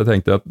var det at jeg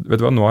tenkte at,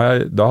 vet du hva,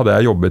 da hadde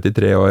jeg jobbet i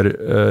 3 år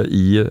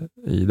i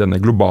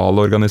denne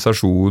globale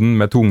organisasjonen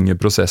med tunge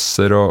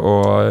prosesser,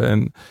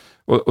 og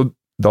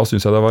da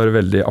synes jeg det var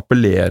veldig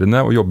appellerende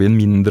å jobbe i en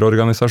mindre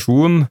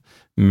organisasjon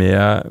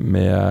med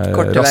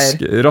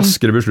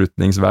raskere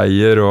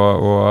beslutningsveier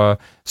og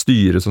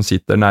styre som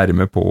sitter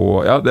nærme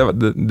på. Ja,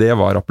 det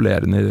var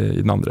appellerende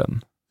i den andre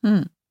enden.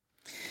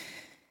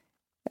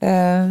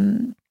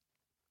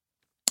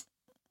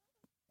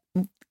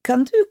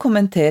 Kan du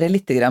kommentere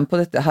litt grann på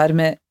dette her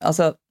med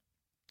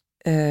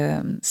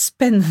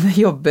spennende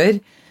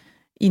jobber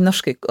i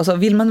norske,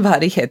 altså vil man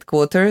være i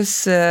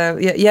headquarters?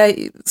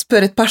 Jeg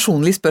spør et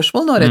personlig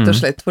spørsmål nå, rett og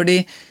slett,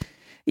 fordi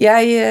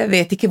jeg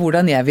vet ikke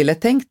hvordan jeg ville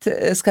tenkt.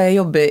 Skal jeg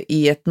jobbe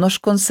i et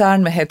norsk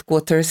konsern med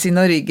headquarters i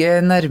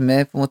Norge,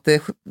 nærme på en måte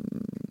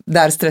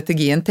der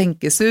strategien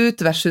tenkes ut,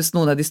 versus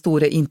noen av de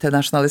store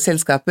internasjonale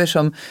selskaper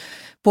som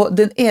på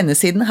den ene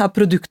siden har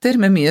produkter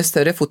med mye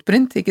større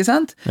footprint, ikke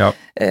sant? Ja.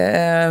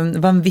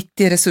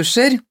 Vanvittige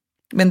ressurser,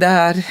 men det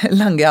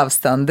lange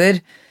avstander.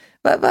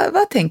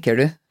 Hva tenker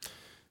du?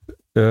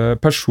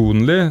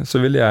 Personlig så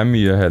vil jeg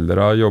mye heller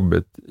ha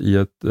jobbet i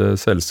et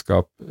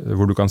selskap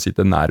hvor du kan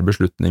sitte nær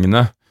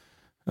beslutningene.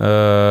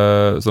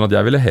 Sånn at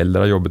jeg ville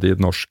heller ha jobbet i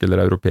et norsk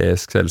eller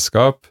europeisk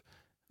selskap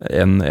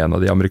enn en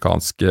av de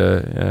amerikanske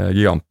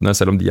gigantene,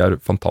 selv om de har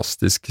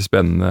fantastisk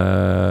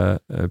spennende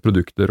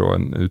produkter og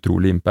en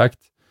utrolig impact.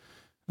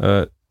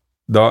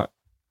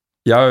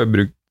 Jeg har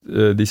brukt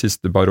de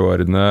siste par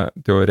årene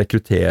til å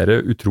rekruttere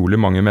utrolig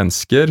mange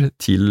mennesker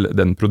til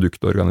den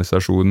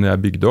produktorganisasjonen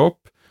jeg bygde opp,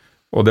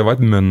 og det var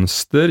et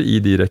mønster i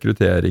de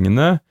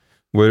rekrutteringene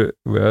hvor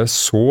jeg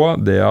så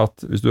det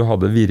at hvis du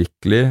hadde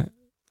virkelig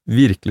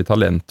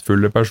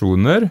talentfulle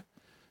personer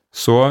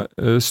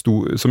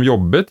som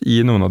jobbet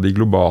i noen av de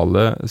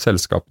globale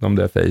selskapene, om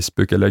det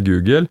Facebook eller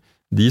Google,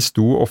 de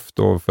sto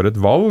ofte overfor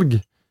et valg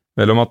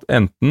mellom at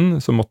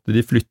enten så måtte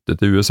de flytte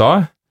til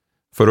USA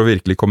for å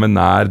virkelig komme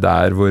nær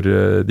der hvor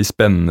de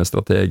spennende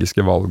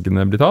strategiske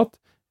valgene blir tatt,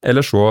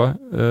 eller så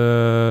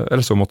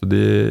måtte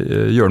de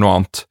gjøre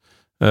noe annet.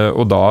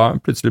 Og da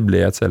plutselig ble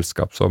et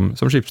selskap som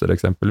Schibsted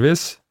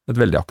eksempelvis et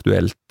veldig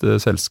aktuelt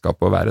selskap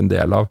å være en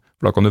del av,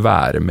 for da kan du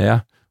være med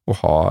og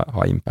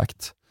ha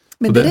impact.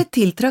 Men dere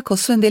tiltrakk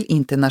også en del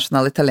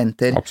internasjonale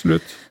talenter.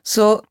 Absolutt.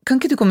 Så kan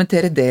ikke du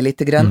kommentere det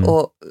litt grann,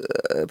 og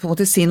på en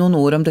måte si noen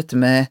ord om dette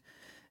med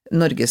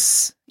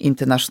Norges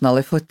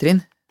internasjonale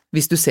fortrinn,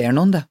 hvis du ser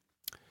noen da?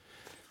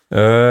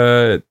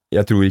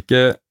 Jeg tror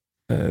ikke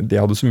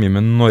det hadde så mye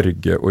med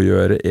Norge å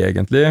gjøre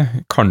egentlig.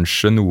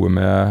 Kanskje noe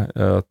med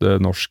at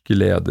norsk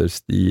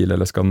lederstil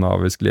eller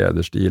skandinavisk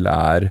lederstil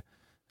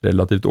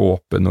relativt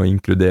åpen og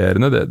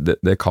inkluderende.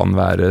 Det kan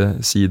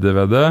være side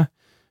ved det.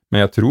 Men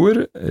jeg tror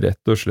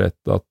rett og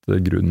slett at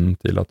grunnen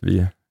til at vi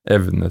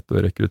evnet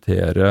å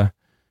rekruttere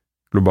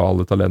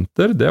globale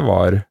talenter, det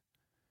var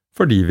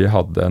fordi vi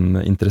hadde en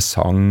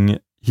interessant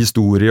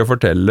historie å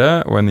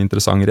fortelle, og en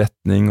interessant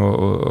retning,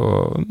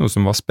 og noe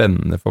som var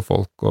spennende for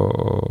folk å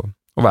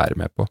være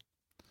med på.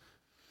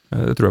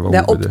 Det tror jeg var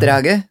det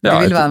oppdraget du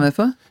vil være med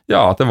på?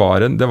 Ja, at det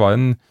var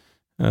en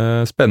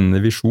spennende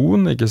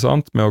visjon, ikke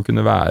sant, med å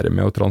kunne være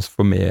med å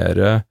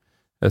transformere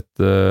et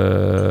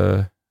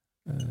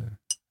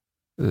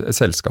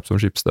selskap som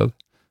Schibsted.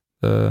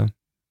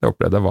 Det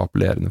opplevde jeg var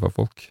appellerende for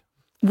folk.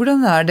 Hvordan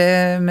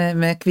det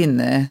med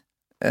kvinne,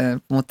 på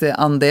en måte,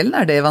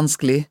 andelen? Det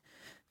vanskelig?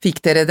 Fikk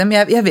dere dem?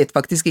 Jeg vet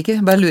faktisk ikke.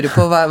 Bare lurer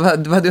på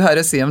hva du har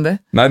å si om det.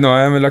 Nei, nå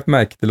har jeg lagt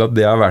merke til at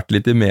det har vært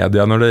litt i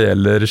media når det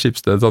gjelder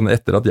Schibsted, sånn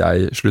etter at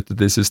jeg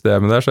sluttet i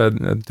systemet der, så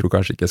jeg tror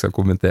kanskje ikke jeg skal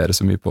kommentere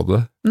så mye på det.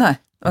 Nei,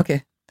 ok.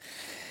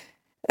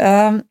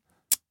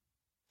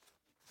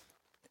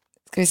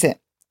 Skal vi se.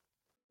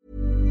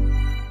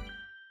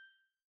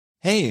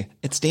 Hey,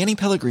 it's Danny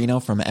Pellegrino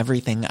from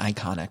Everything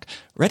Iconic.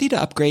 Ready to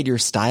upgrade your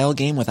style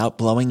game without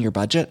blowing your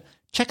budget?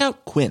 Check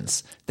out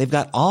Quince. They've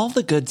got all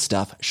the good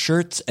stuff,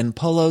 shirts and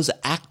polos,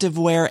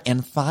 activewear,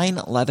 and fine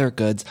leather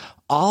goods,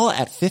 all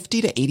at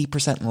 50 to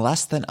 80%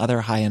 less than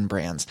other high-end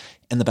brands.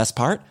 And the best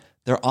part?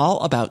 They're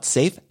all about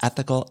safe,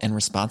 ethical, and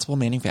responsible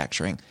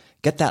manufacturing.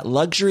 Get that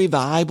luxury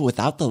vibe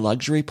without the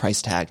luxury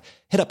price tag.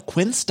 Hit up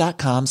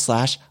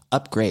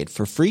quince.com/upgrade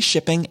for free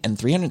shipping and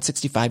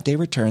 365-day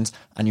returns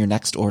on your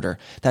next order.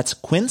 That's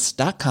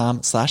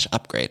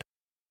quince.com/upgrade.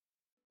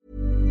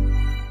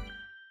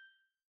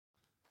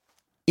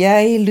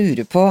 Jeg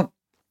lurer på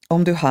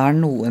om du har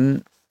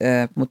noen på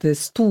en måte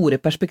store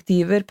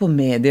perspektiver på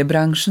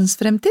mediebransjens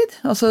fremtid?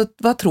 Altså,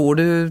 hva tror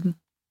du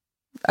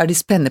de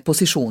spennende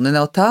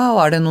posisjonene å ta,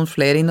 og det noen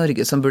flere i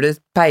Norge som burde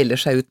peile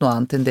seg ut noe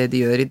annet enn det de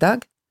gjør i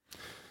dag?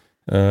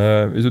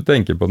 Hvis du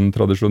tenker på den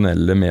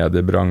tradisjonelle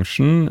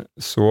mediebransjen,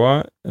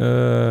 så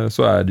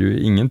det jo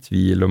ingen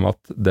tvil om at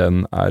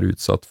den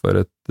utsatt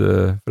for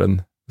en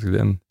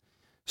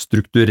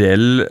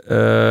strukturell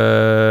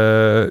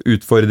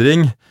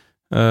utfordring.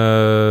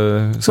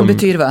 Som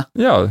betyr hva?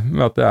 Ja,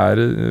 med at det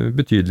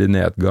betydelig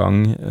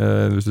nedgang,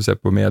 hvis du ser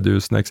på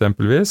mediehusene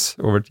eksempelvis,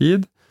 over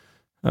tid.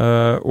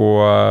 Og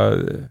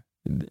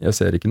jeg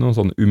ser ikke noen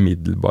sånne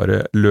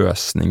umiddelbare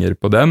løsninger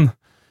på den.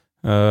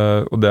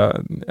 Og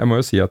jeg må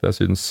jo si at jeg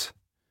synes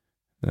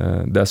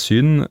det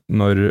synd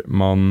når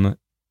man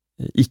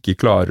ikke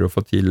klarer å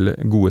få til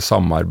gode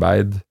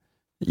samarbeid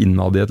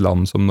innad i et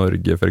land som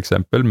Norge for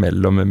eksempel,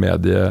 mellom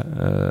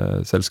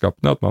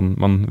medieselskapene, at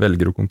man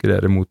velger å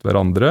konkurrere mot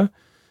hverandre,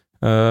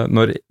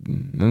 når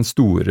den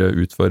store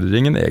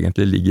utfordringen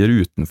egentlig ligger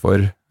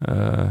utenfor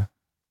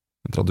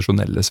den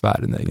tradisjonelle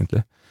sfæren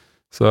egentlig.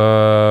 Så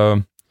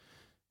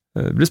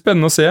det blir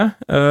spennende å se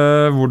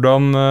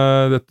hvordan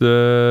dette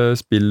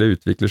spillet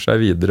utvikler seg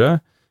videre,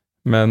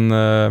 men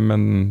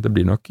det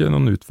blir nok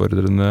noen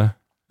utfordrende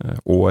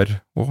år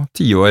og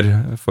 10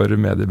 år for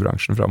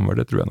mediebransjen fremover,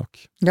 det tror jeg nok.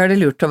 Da det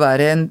lurt å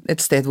være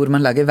et sted hvor man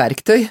lager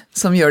verktøy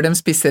som gjør dem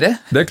spissere?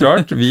 Det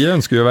klart, vi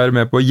ønsker jo å være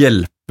med på å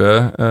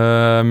hjelpe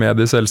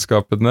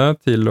medieselskapene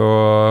til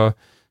å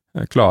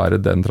klare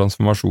den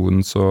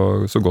transformasjonen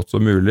så godt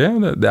som mulig.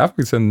 Det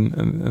faktisk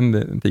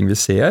en ting vi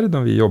ser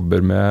når vi jobber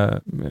med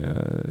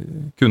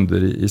kunder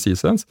i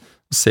C-Sense.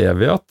 Så ser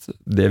vi at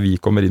det vi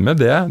kommer inn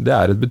med, det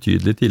et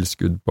betydelig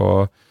tilskudd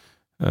på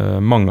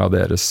mange av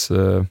deres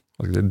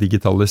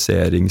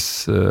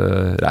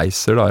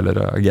digitaliseringsreiser eller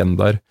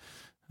agendaer.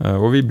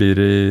 Og vi blir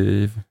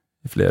i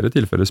flere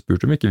tilfeller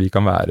spurt om ikke vi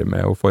kan være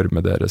med å forme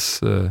deres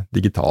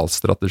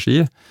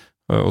digitalstrategi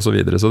og så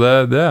videre. Så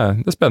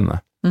det spennende.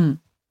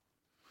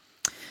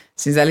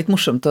 Synes det litt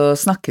morsomt å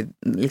snakke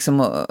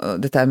liksom,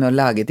 dette med å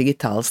lage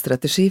digital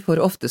strategi, for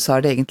ofte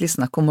så det egentlig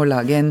snakk om å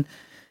lage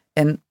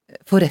en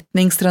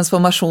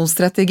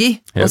forretningstransformasjonsstrategi,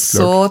 og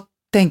så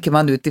tenker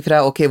man ut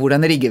ifra, ok,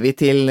 hvordan rigger vi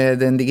til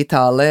den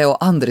digitale og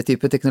andre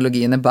typer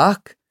teknologiene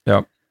bak?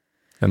 Ja,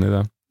 enig i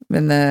det.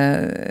 Men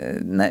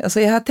nei, altså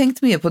jeg har tenkt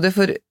mye på det,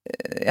 for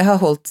jeg har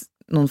holdt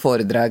noen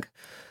foredrag,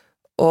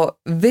 og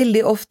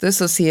veldig ofte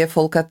så sier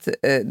folk at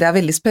det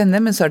veldig spennende,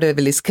 men så det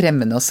veldig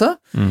skremmende også.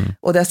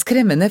 Og det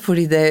skremmende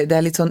fordi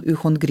det litt sånn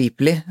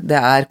uhåndgripelig.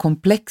 Det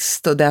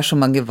komplekst, og det så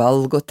mange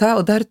valg å ta,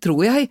 og der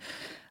tror jeg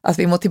at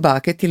vi må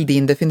tilbake til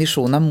din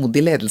definisjon av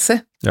modig ledelse.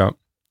 Ja.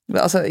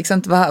 Altså, ikke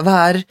sant,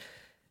 hva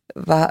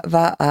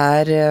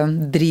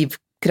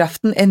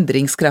drivkraften,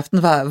 endringskraften,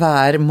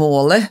 hva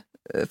målet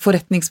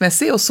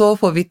forretningsmessig, og så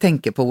får vi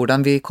tenke på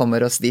hvordan vi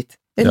kommer oss dit,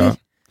 eller? Ja.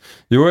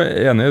 Jo,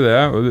 jeg enig i det,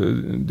 og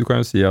du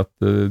kan jo si at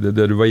det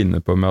du var inne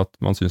på med at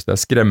man synes det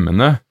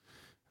skremmende,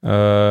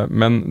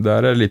 men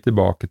der litt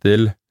tilbake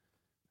til,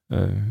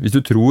 hvis du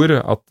tror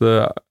at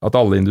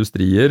alle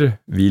industrier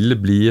vil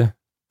bli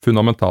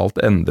fundamentalt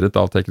endret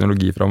av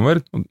teknologi fremover,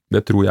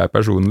 det tror jeg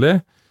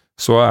personlig,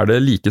 så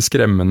det like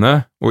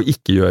skremmende å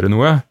ikke gjøre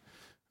noe,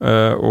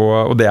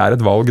 og det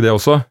et valg det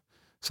også.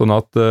 Sånn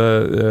at,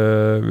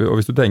 og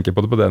hvis du tenker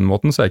på det på den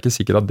måten, så jeg ikke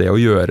sikker at det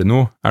å gjøre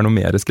noe noe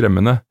mer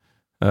skremmende.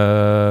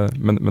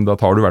 Men da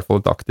tar du i hvert fall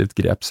et aktivt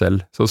grep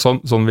selv. Så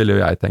sånn ville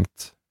jo jeg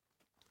tenkt.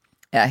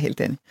 Jeg helt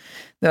enig.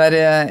 Det var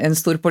en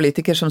stor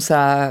politiker som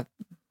sa,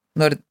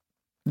 når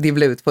de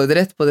ble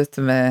utfordret på dette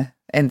med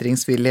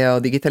endringsvilje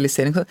og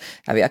digitalisering, så,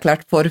 ja, vi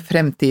klart for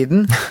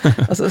fremtiden.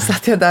 Og så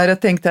satt jeg der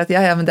og tenkte at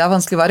ja, men det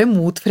vanskelig å være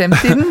mot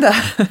fremtiden da.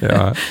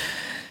 Ja.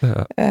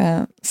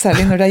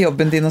 Særlig når det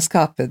jobben din å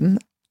skape den.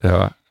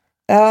 Ja.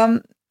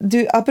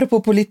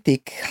 Apropos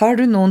politikk, har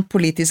du noen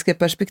politiske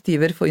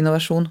perspektiver for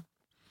innovasjon?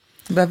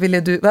 Hva ville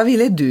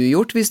du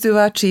gjort hvis du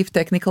var Chief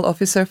Technical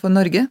Officer for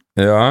Norge?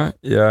 Ja,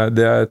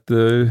 det et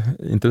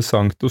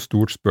interessant og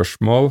stort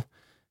spørsmål.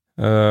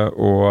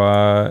 Og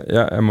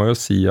jeg må jo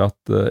si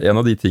at en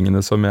av de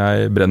tingene som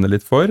jeg brenner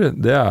litt for,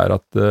 det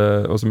at,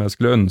 og som jeg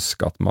skulle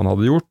ønske at man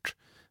hadde gjort,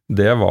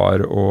 det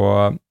var å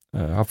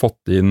ha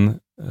fått inn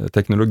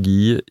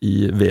teknologi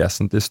i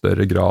vesentlig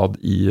større grad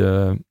i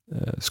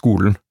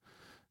skolen.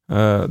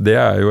 Det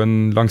jo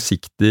en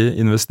langsiktig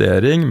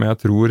investering, men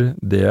jeg tror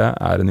det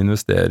en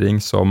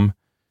investering som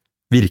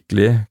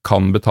virkelig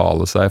kan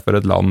betale seg for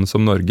et land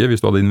som Norge,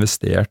 hvis du hadde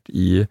investert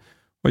i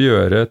å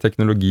gjøre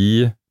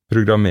teknologi,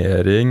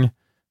 programmering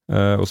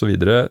og så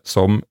videre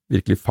som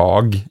virkelig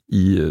fag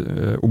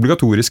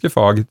obligatoriske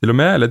fag til og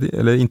med,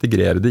 eller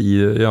integrere det i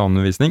annen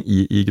undervisning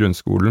i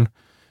grunnskolen.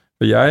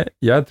 For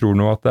jeg tror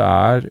nå at det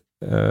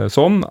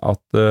sånn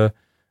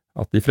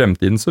at i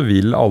fremtiden så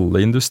vil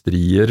alle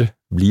industrier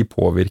bli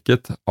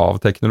påvirket av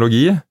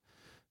teknologi,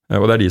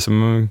 og det de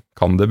som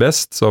kan det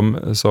best, som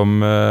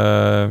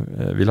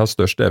vil ha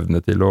størst evne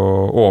til å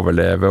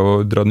overleve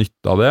og dra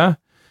nytte av det,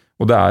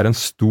 og det en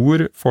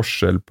stor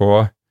forskjell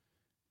på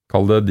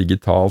kall det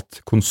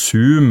digitalt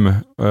konsum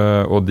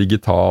og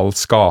digital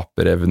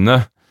skaperevne.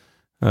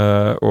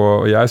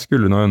 Og jeg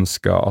skulle nå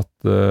ønske at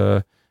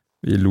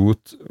vi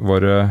lot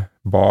våre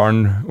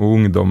barn og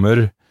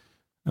ungdommer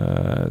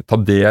ta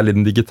del i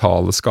den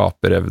digitale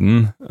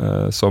skaperevnen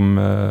som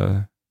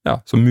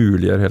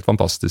muliggjør helt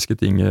fantastiske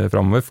ting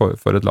fremover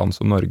for et land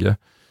som Norge.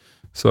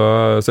 Så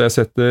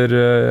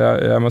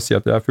jeg må si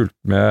at jeg har fulgt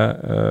med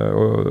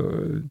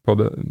på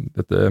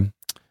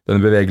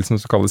denne bevegelsen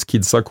som kalles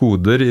Kids av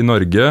koder i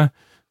Norge,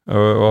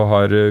 og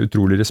har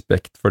utrolig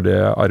respekt for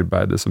det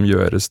arbeidet som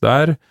gjøres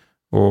der,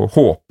 og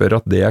håper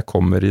at det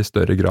kommer i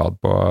større grad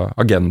på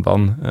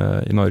agendaen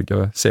i Norge,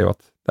 og ser jo at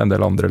det en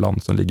del andre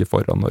land som ligger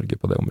foran Norge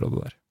på det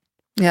området der.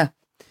 Ja.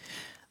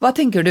 Hva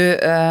tenker du,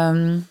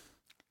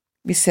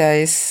 hvis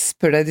jeg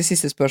spør deg det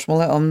siste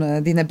spørsmålet,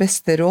 om dine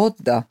beste råd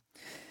da,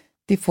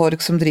 til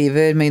folk som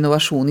driver med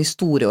innovasjon i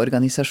store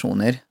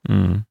organisasjoner?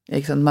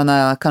 Ikke sant? Man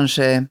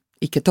kanskje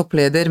ikke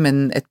toppleder,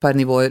 men et par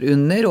nivåer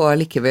under, og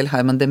allikevel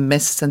har man det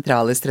mest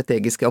sentrale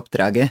strategiske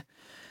oppdraget.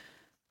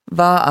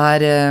 Hva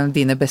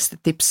dine beste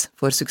tips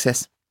for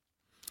suksess?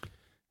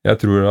 Jeg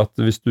tror at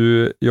hvis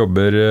du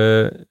jobber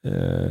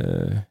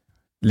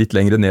litt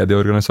lengre ned i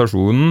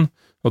organisasjonen,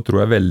 så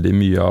tror jeg veldig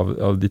mye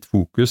av ditt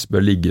fokus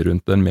bør ligge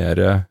rundt den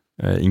mer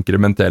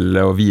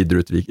inkrementelle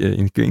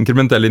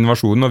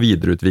innovasjonen og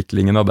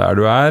videreutviklingen av der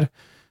du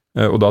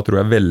og da tror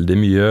jeg veldig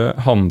mye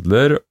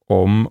handler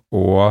om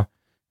å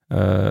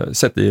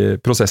sette i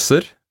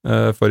prosesser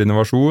for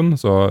innovasjon,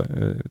 så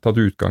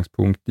tatt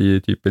utgangspunkt i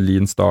type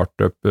lean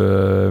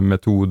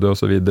startup-metode og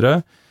så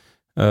videre.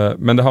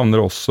 Men det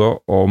handler også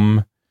om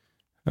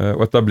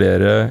å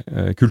etablere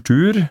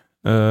kultur,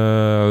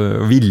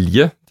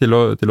 vilje til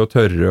å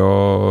tørre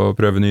å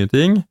prøve nye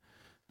ting,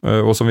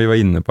 og som vi var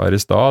inne på her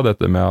i stad,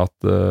 dette med at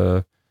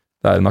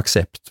det en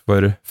aksept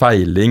for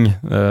feiling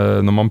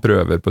når man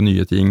prøver på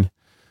nye ting.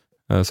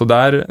 Så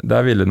der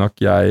ville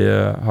nok jeg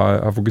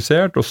ha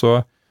fokusert, og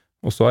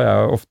så har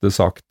jeg ofte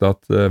sagt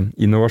at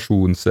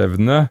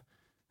innovasjonsevne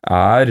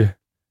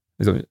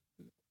liksom,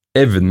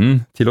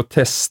 evnen til å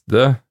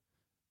teste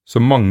så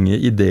mange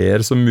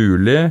ideer som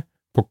mulig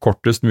på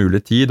kortest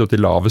mulig tid og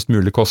til lavest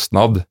mulig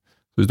kostnad.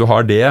 Så hvis du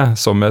har det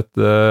som en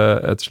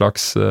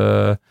slags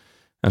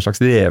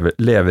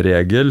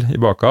leveregel i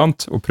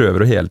bakkant, og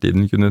prøver å hele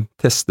tiden kunne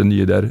teste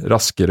nye ideer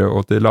raskere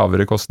og til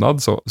lavere kostnad,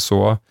 så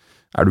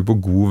du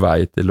på god vei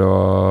til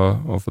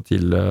å få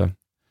til en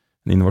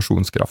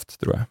innovasjonskraft,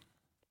 tror jeg.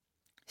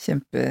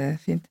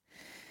 Kjempefint.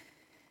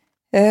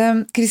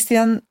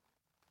 Christian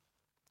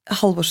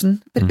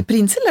Halvorsen,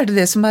 Printzell,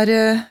 det som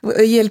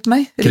hjelp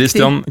meg?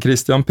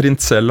 Christian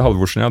Printzell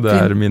Halvorsen, ja,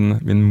 det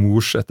min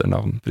mors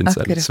etternavn,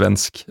 Printzell, akkurat.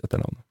 Svensk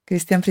etternavn.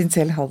 Christian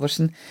Printzell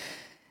Halvorsen.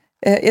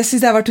 Jeg synes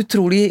det har vært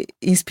utrolig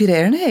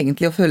inspirerende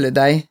egentlig å følge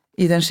deg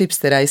i den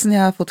skipsreisen.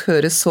 Jeg har fått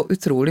høre så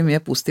utrolig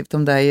mye positivt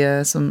om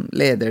deg som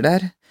leder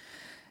der.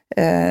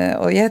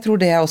 Og jeg tror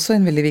det også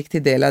en veldig viktig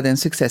del av den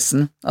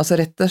suksessen. Altså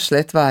rett og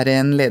slett være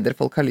en leder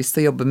folk har lyst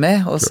til å jobbe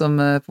med, og som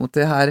på en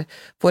måte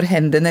får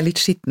hendene litt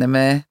skittende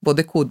med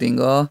både koding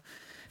og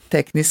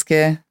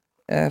tekniske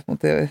på en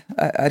måte,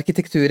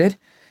 arkitekturer.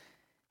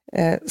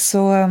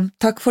 Så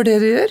takk for det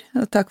du gjør,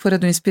 og takk for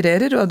at du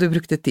inspirerer, og at du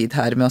brukte tid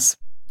her med oss.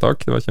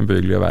 Takk, det var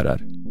kjempehyggelig å være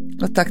her.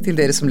 Og takk til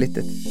dere som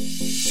lyttet.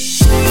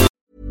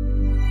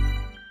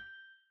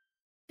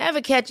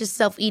 Ever catch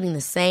yourself eating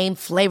the same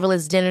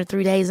flavorless dinner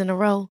 3 days in a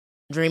row?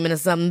 Dreaming of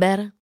something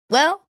better?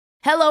 Well,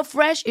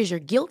 HelloFresh is your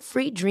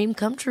guilt-free dream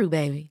come true,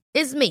 baby.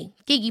 It's me,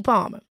 Keke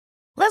Palmer.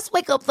 Let's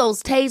wake up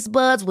those taste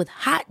buds with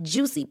hot,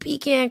 juicy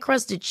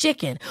pecan-crusted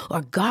chicken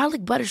or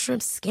garlic butter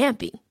shrimp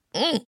scampi.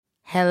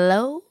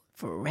 Hello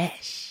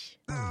Fresh.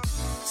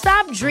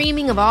 Stop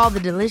dreaming of all the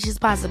delicious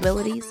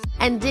possibilities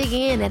and dig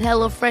in at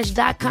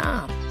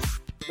HelloFresh.com.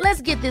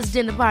 Let's get this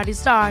dinner party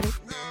started.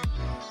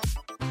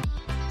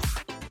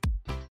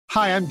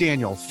 Hi, I'm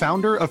Daniel,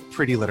 founder of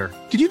Pretty Litter.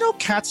 Did you know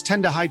cats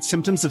tend to hide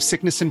symptoms of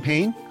sickness and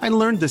pain? I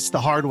learned this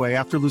the hard way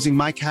after losing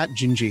my cat,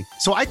 Gingy.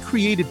 So I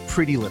created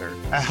Pretty Litter,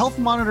 a health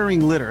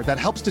monitoring litter that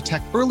helps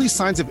detect early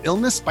signs of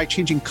illness by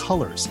changing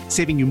colors,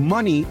 saving you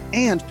money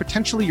and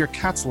potentially your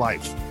cat's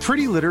life.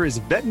 Pretty Litter is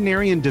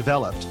veterinarian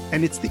developed,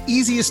 and it's the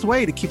easiest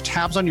way to keep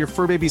tabs on your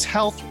fur baby's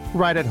health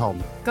right at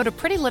home. Go to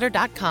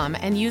prettylitter.com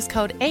and use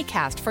code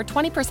ACAST for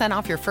 20%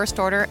 off your first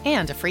order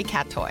and a free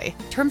cat toy.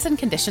 Terms and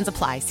conditions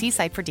apply. See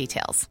site for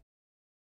details.